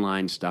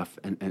online stuff,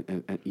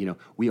 and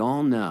we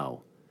all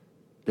know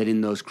that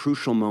in those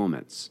crucial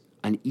moments,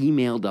 an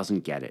email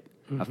doesn't get it.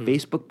 Mm-hmm. A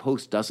Facebook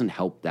post doesn't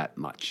help that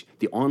much.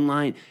 The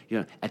online,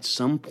 at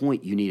some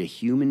point you need a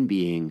human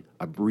being,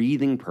 a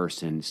breathing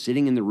person,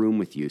 sitting in the room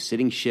with you,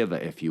 sitting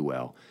Shiva, if you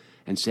will,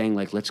 and saying,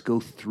 like, let's go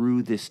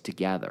through this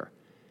together.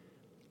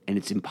 And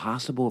it's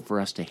impossible for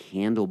us to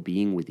handle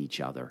being with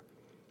each other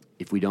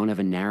if we don't have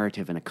a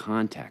narrative and a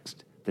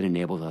context that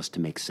enables us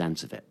to make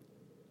sense of it.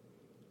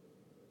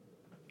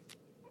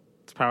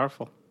 It's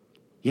powerful.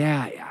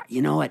 Yeah,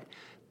 you know what?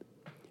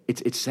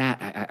 It's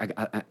sad.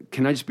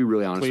 Can I just be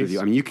really honest Please. with you?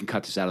 I mean, you can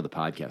cut this out of the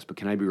podcast, but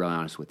can I be really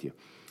honest with you?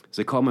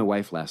 So I called my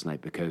wife last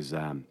night because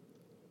I'm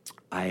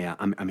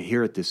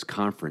here at this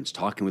conference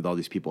talking with all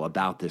these people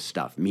about this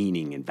stuff,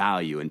 meaning and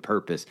value and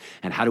purpose,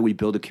 and how do we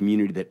build a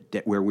community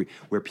that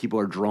where people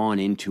are drawn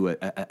into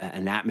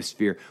an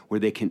atmosphere where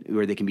they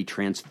can be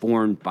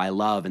transformed by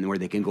love, and where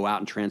they can go out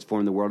and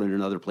transform the world in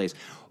another place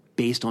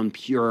based on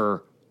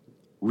pure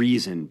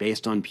reason,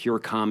 based on pure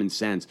common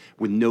sense,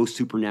 with no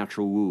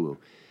supernatural woo-woo.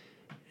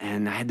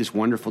 And I had this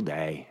wonderful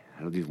day.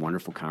 I had these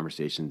wonderful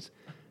conversations,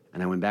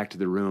 and I went back to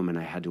the room and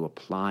I had to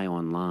apply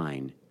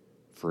online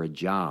for a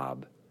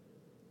job.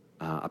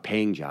 A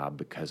paying job,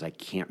 because I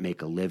can't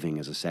make a living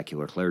as a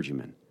secular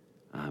clergyman,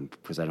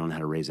 because I don't know how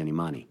to raise any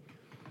money.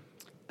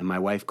 And my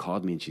wife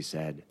called me and she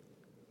said,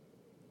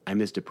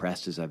 I'm as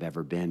depressed as I've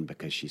ever been,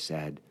 because she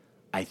said,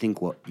 I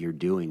think what you're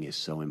doing is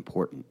so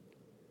important.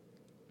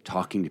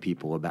 Talking to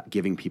people about,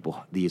 giving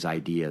people these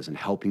ideas and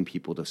helping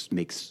people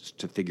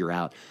to figure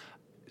out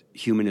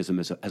humanism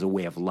as a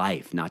way of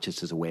life, not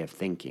just as a way of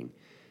thinking.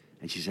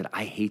 And she said,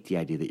 I hate the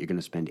idea that you're going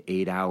to spend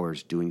 8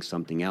 hours doing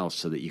something else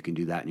so that you can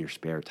do that in your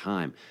spare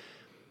time.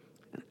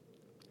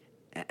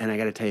 And I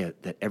got to tell you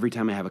that every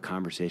time I have a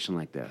conversation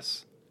like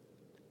this,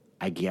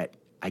 I get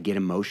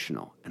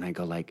emotional, and I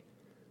go like,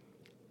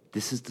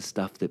 this is the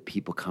stuff that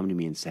people come to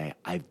me and say,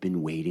 I've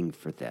been waiting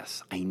for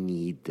this. I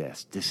need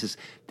this. This is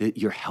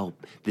your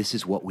help. This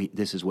is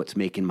what's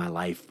making my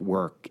life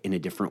work in a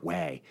different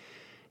way.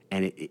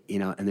 And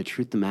and the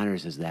truth of the matter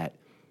is that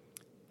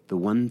the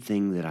one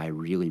thing that I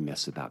really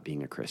miss about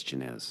being a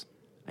Christian is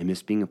I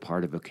miss being a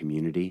part of a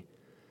community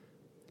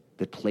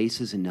that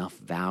places enough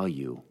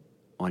value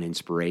on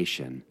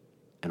inspiration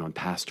and on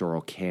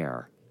pastoral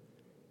care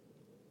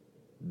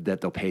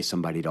that they'll pay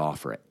somebody to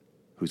offer it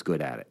who's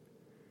good at it.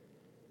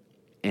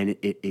 And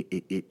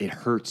it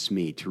hurts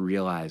me to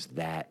realize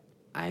that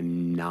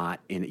I'm not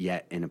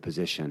yet in a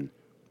position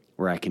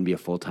where I can be a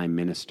full-time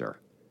minister,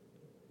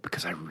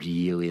 because I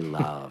really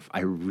love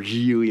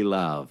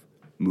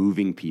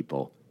moving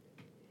people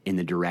in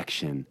the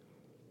direction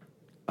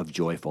of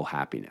joyful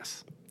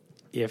happiness.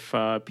 If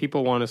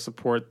people want to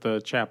support the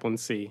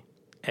chaplaincy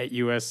at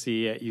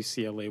USC, at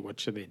UCLA, what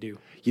should they do?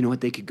 You know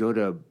what? They could go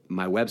to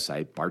my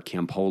website,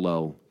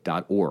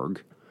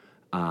 bartcampolo.org,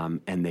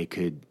 and they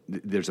could.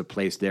 There's a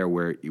place there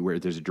where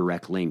there's a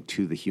direct link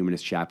to the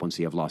Humanist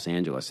Chaplaincy of Los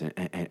Angeles,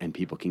 and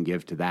people can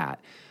give to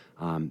that.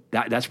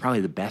 That's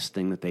probably the best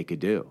thing that they could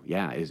do.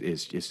 Yeah,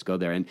 is just go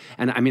there. And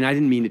I mean, I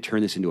didn't mean to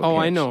turn this into a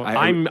pitch. I know.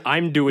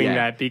 I'm doing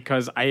that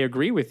because I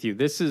agree with you.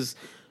 This is.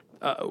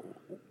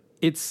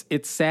 It's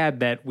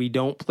sad that we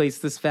don't place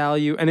this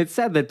value, and it's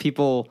sad that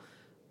people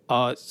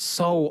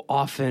so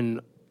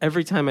often,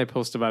 every time I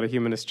post about a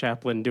humanist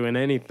chaplain doing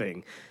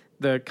anything,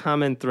 the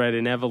comment thread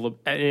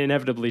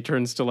inevitably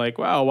turns to like,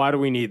 wow, why do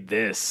we need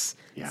this?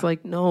 Yeah. It's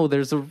like, no,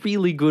 there's a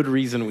really good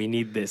reason we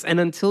need this. And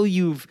until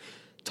you've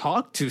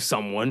talked to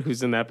someone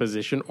who's in that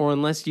position, or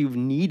unless you've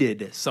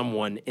needed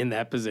someone in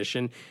that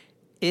position,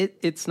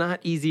 it's not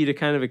easy to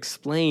kind of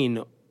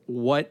explain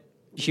what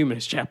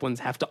humanist chaplains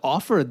have to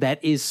offer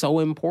that is so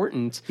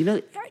important.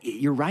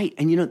 You're right.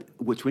 And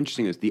what's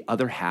interesting is the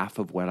other half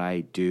of what I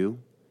do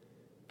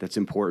that's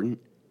important,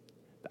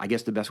 I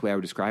guess the best way I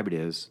would describe it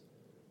is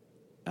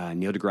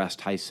Neil deGrasse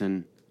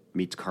Tyson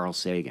meets Carl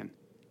Sagan,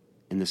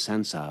 in the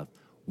sense of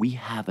we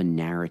have a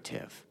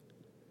narrative.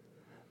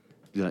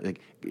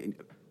 Like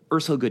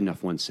Ursula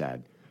Goodenough once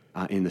said,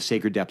 in The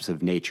Sacred Depths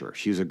of Nature,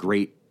 she was a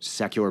great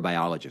secular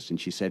biologist, and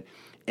she said,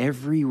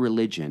 Every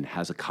religion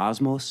has a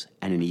cosmos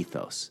and an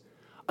ethos,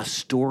 a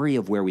story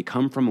of where we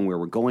come from and where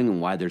we're going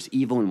and why there's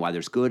evil and why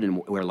there's good and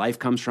where life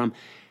comes from,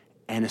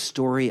 and a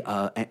story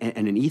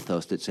and an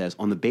ethos that says,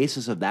 on the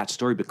basis of that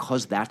story,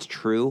 because that's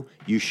true,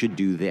 you should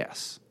do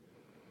this.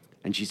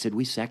 And she said,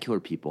 we secular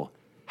people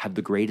have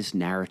the greatest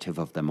narrative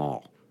of them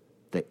all,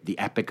 the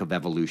epic of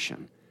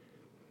evolution.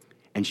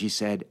 And she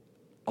said,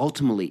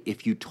 ultimately,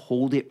 if you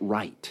told it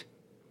right,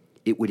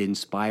 it would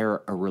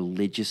inspire a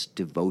religious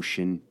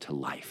devotion to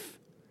life.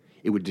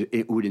 It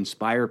would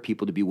inspire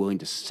people to be willing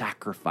to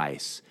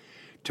sacrifice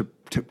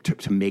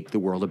to make the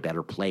world a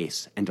better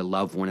place and to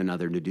love one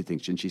another and to do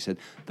things. And she said,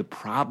 the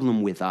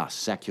problem with us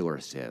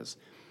secularists is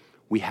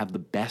we have the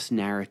best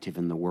narrative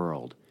in the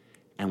world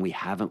and we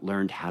haven't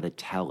learned how to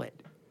tell it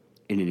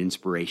in an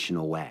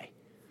inspirational way.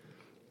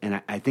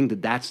 And I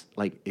think that's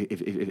like,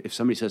 if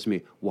somebody says to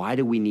me, why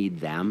do we need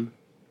them?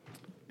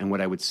 And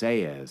what I would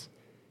say is,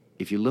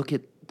 if you look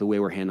at the way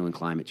we're handling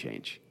climate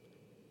change,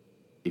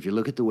 if you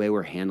look at the way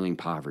we're handling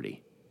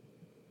poverty,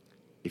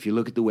 if you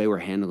look at the way we're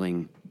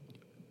handling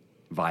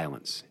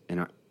violence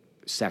and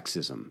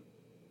sexism,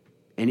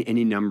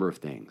 any number of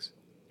things,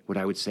 what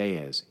I would say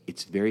is,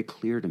 it's very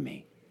clear to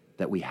me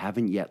that we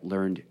haven't yet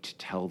learned to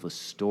tell the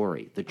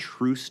story, the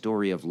true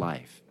story of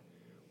life,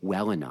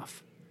 well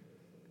enough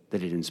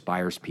that it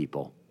inspires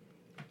people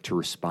to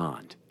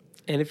respond.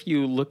 And if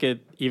you look at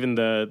even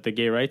the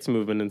gay rights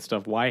movement and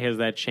stuff, why has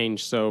that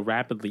changed so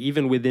rapidly,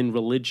 even within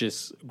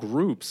religious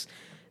groups?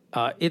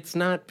 It's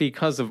not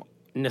because of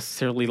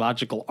necessarily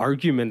logical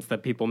arguments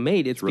that people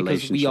made. It's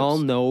because we all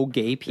know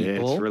gay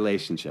people. It's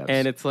relationships.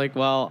 And it's like,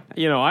 well,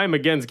 I'm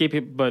against gay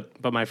people,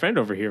 but my friend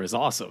over here is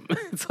awesome.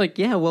 It's like,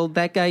 yeah, well,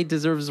 that guy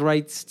deserves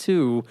rights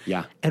too.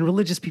 Yeah. And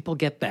religious people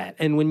get that.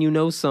 And when you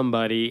know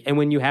somebody, and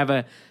when you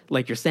have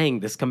like you're saying,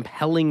 this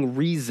compelling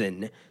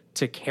reason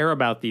to care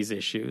about these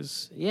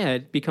issues,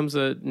 it becomes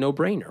a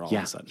no-brainer all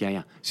of a sudden.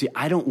 Yeah. See,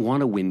 I don't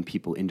want to win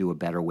people into a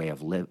better way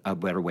of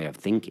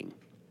thinking.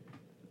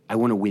 I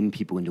want to win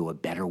people into a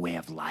better way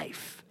of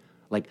life.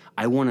 Like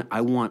I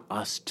want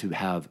us to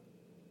have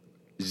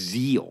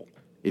zeal,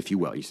 if you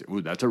will. You say,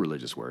 "Ooh, that's a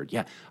religious word."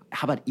 Yeah.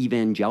 How about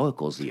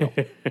evangelical zeal?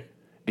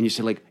 And you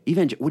say, like,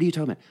 what are you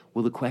talking about?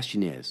 Well, the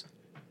question is,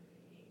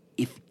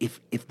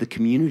 if the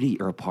community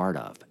you're a part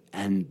of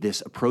and this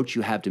approach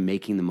you have to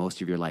making the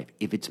most of your life,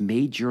 if it's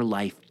made your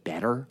life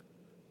better,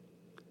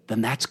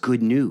 then that's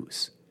good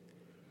news.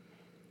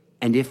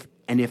 And if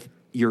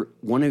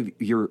one of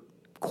your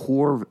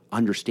core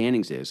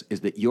understandings is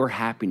that your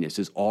happiness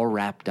is all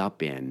wrapped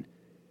up in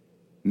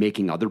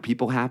making other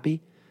people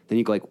happy, then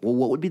you go like, well,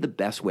 what would be the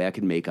best way I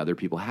could make other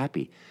people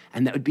happy?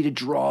 And that would be to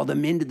draw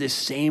them into this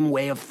same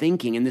way of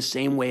thinking and this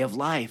same way of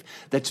life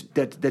that's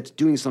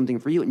doing something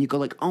for you. And you go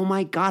like, oh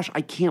my gosh,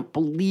 I can't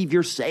believe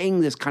you're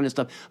saying this kind of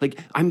stuff. Like,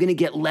 I'm going to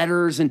get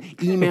letters and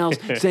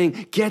emails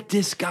saying, get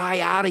this guy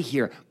out of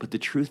here. But the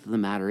truth of the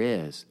matter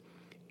is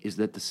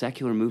that the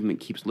secular movement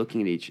keeps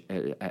looking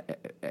at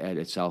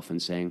itself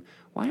and saying,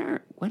 why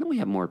don't we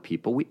have more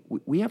people?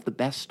 We have the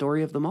best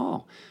story of them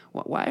all.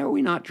 Why are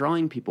we not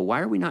drawing people?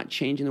 Why are we not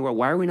changing the world?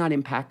 Why are we not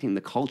impacting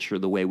the culture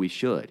the way we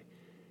should?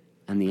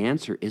 And the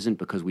answer isn't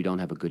because we don't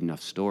have a good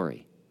enough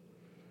story.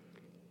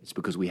 It's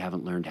because we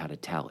haven't learned how to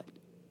tell it.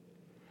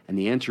 And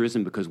the answer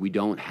isn't because we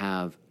don't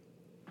have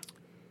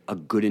a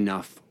good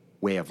enough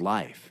way of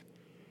life.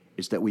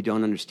 It's that we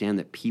don't understand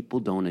that people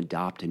don't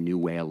adopt a new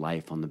way of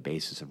life on the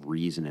basis of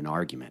reason and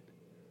argument.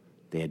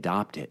 They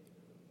adopt it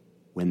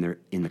when they're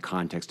in the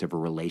context of a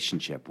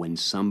relationship, when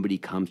somebody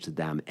comes to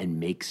them and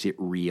makes it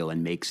real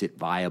and makes it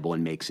viable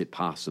and makes it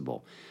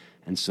possible.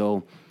 And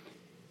so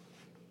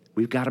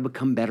we've got to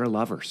become better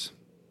lovers,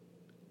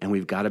 and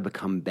we've got to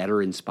become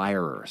better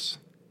inspirers,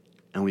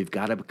 and we've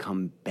got to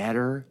become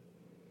better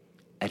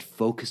at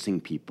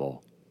focusing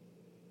people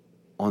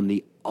on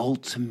the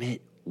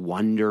ultimate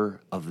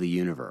wonder of the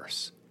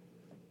universe,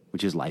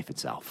 which is life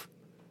itself.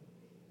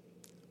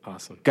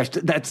 Awesome. Gosh,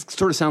 that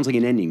sort of sounds like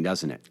an ending,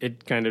 doesn't it?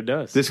 It kind of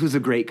does. This was a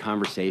great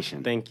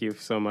conversation. Thank you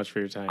so much for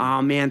your time.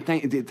 Oh man,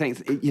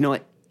 thanks. You know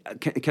what?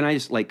 Can I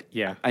just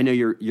Yeah. I know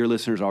your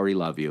listeners already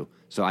love you,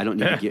 so I don't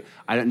need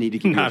to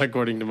give Not you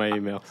according to my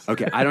emails.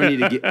 Okay, I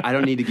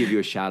don't need to give you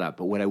a shout out,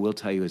 but what I will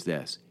tell you is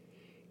this: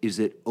 is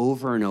that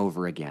over and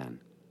over again,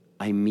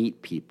 I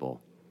meet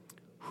people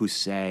who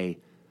say,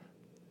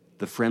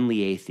 the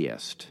Friendly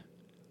Atheist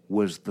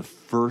was the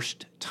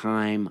first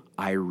time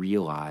I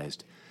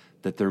realized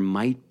that there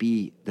might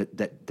be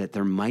that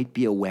there might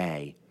be a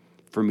way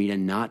for me to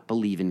not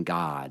believe in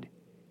God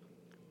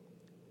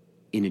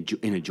in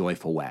a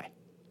joyful way.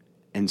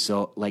 And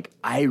so, like,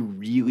 I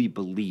really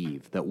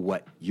believe that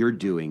what you're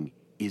doing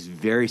is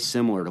very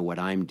similar to what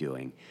I'm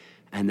doing,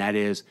 and that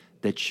is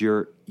that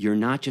you're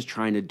not just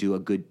trying to do a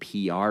good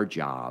PR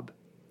job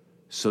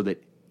so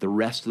that the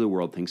rest of the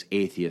world thinks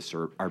atheists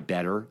are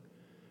better,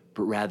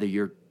 but rather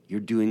you're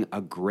doing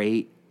a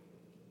great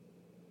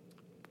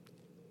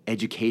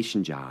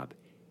education job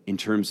in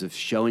terms of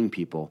showing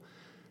people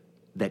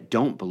that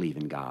don't believe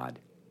in God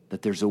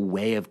that there's a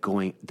way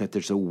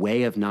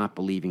of not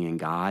believing in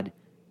God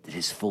that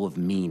is full of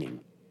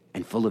meaning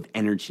and full of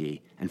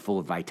energy and full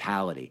of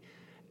vitality.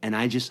 And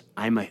I guess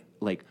I'm a Thank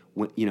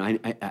you, by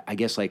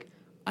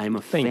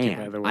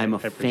fan. the way. I'm a I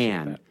appreciate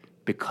fan that.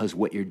 because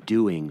what you're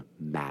doing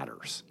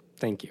matters.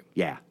 Thank you.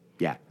 Yeah.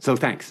 So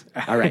thanks.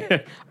 All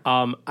right.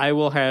 I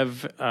will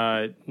have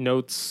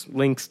notes,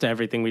 links to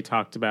everything we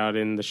talked about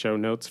in the show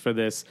notes for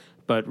this.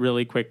 But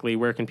really quickly,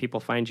 where can people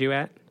find you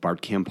at?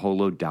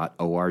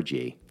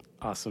 BartCampolo.org.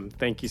 Awesome.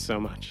 Thank you so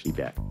much. You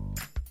bet.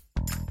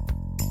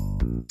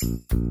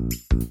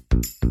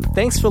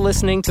 Thanks for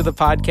listening to the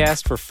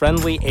podcast for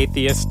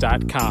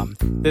FriendlyAtheist.com.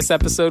 This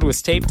episode was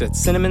taped at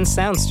Cinnamon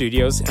Sound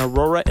Studios in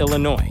Aurora,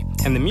 Illinois,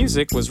 and the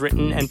music was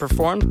written and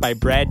performed by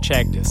Brad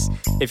Chagdis.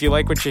 If you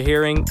like what you're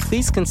hearing,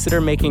 please consider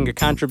making a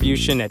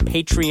contribution at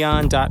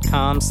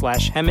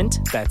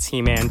patreon.com/Hemant, that's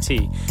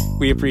He-Man-T.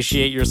 We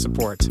appreciate your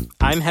support.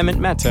 I'm Hemant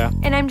Mehta.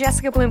 And I'm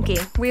Jessica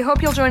Blumke. We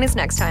hope you'll join us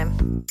next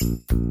time.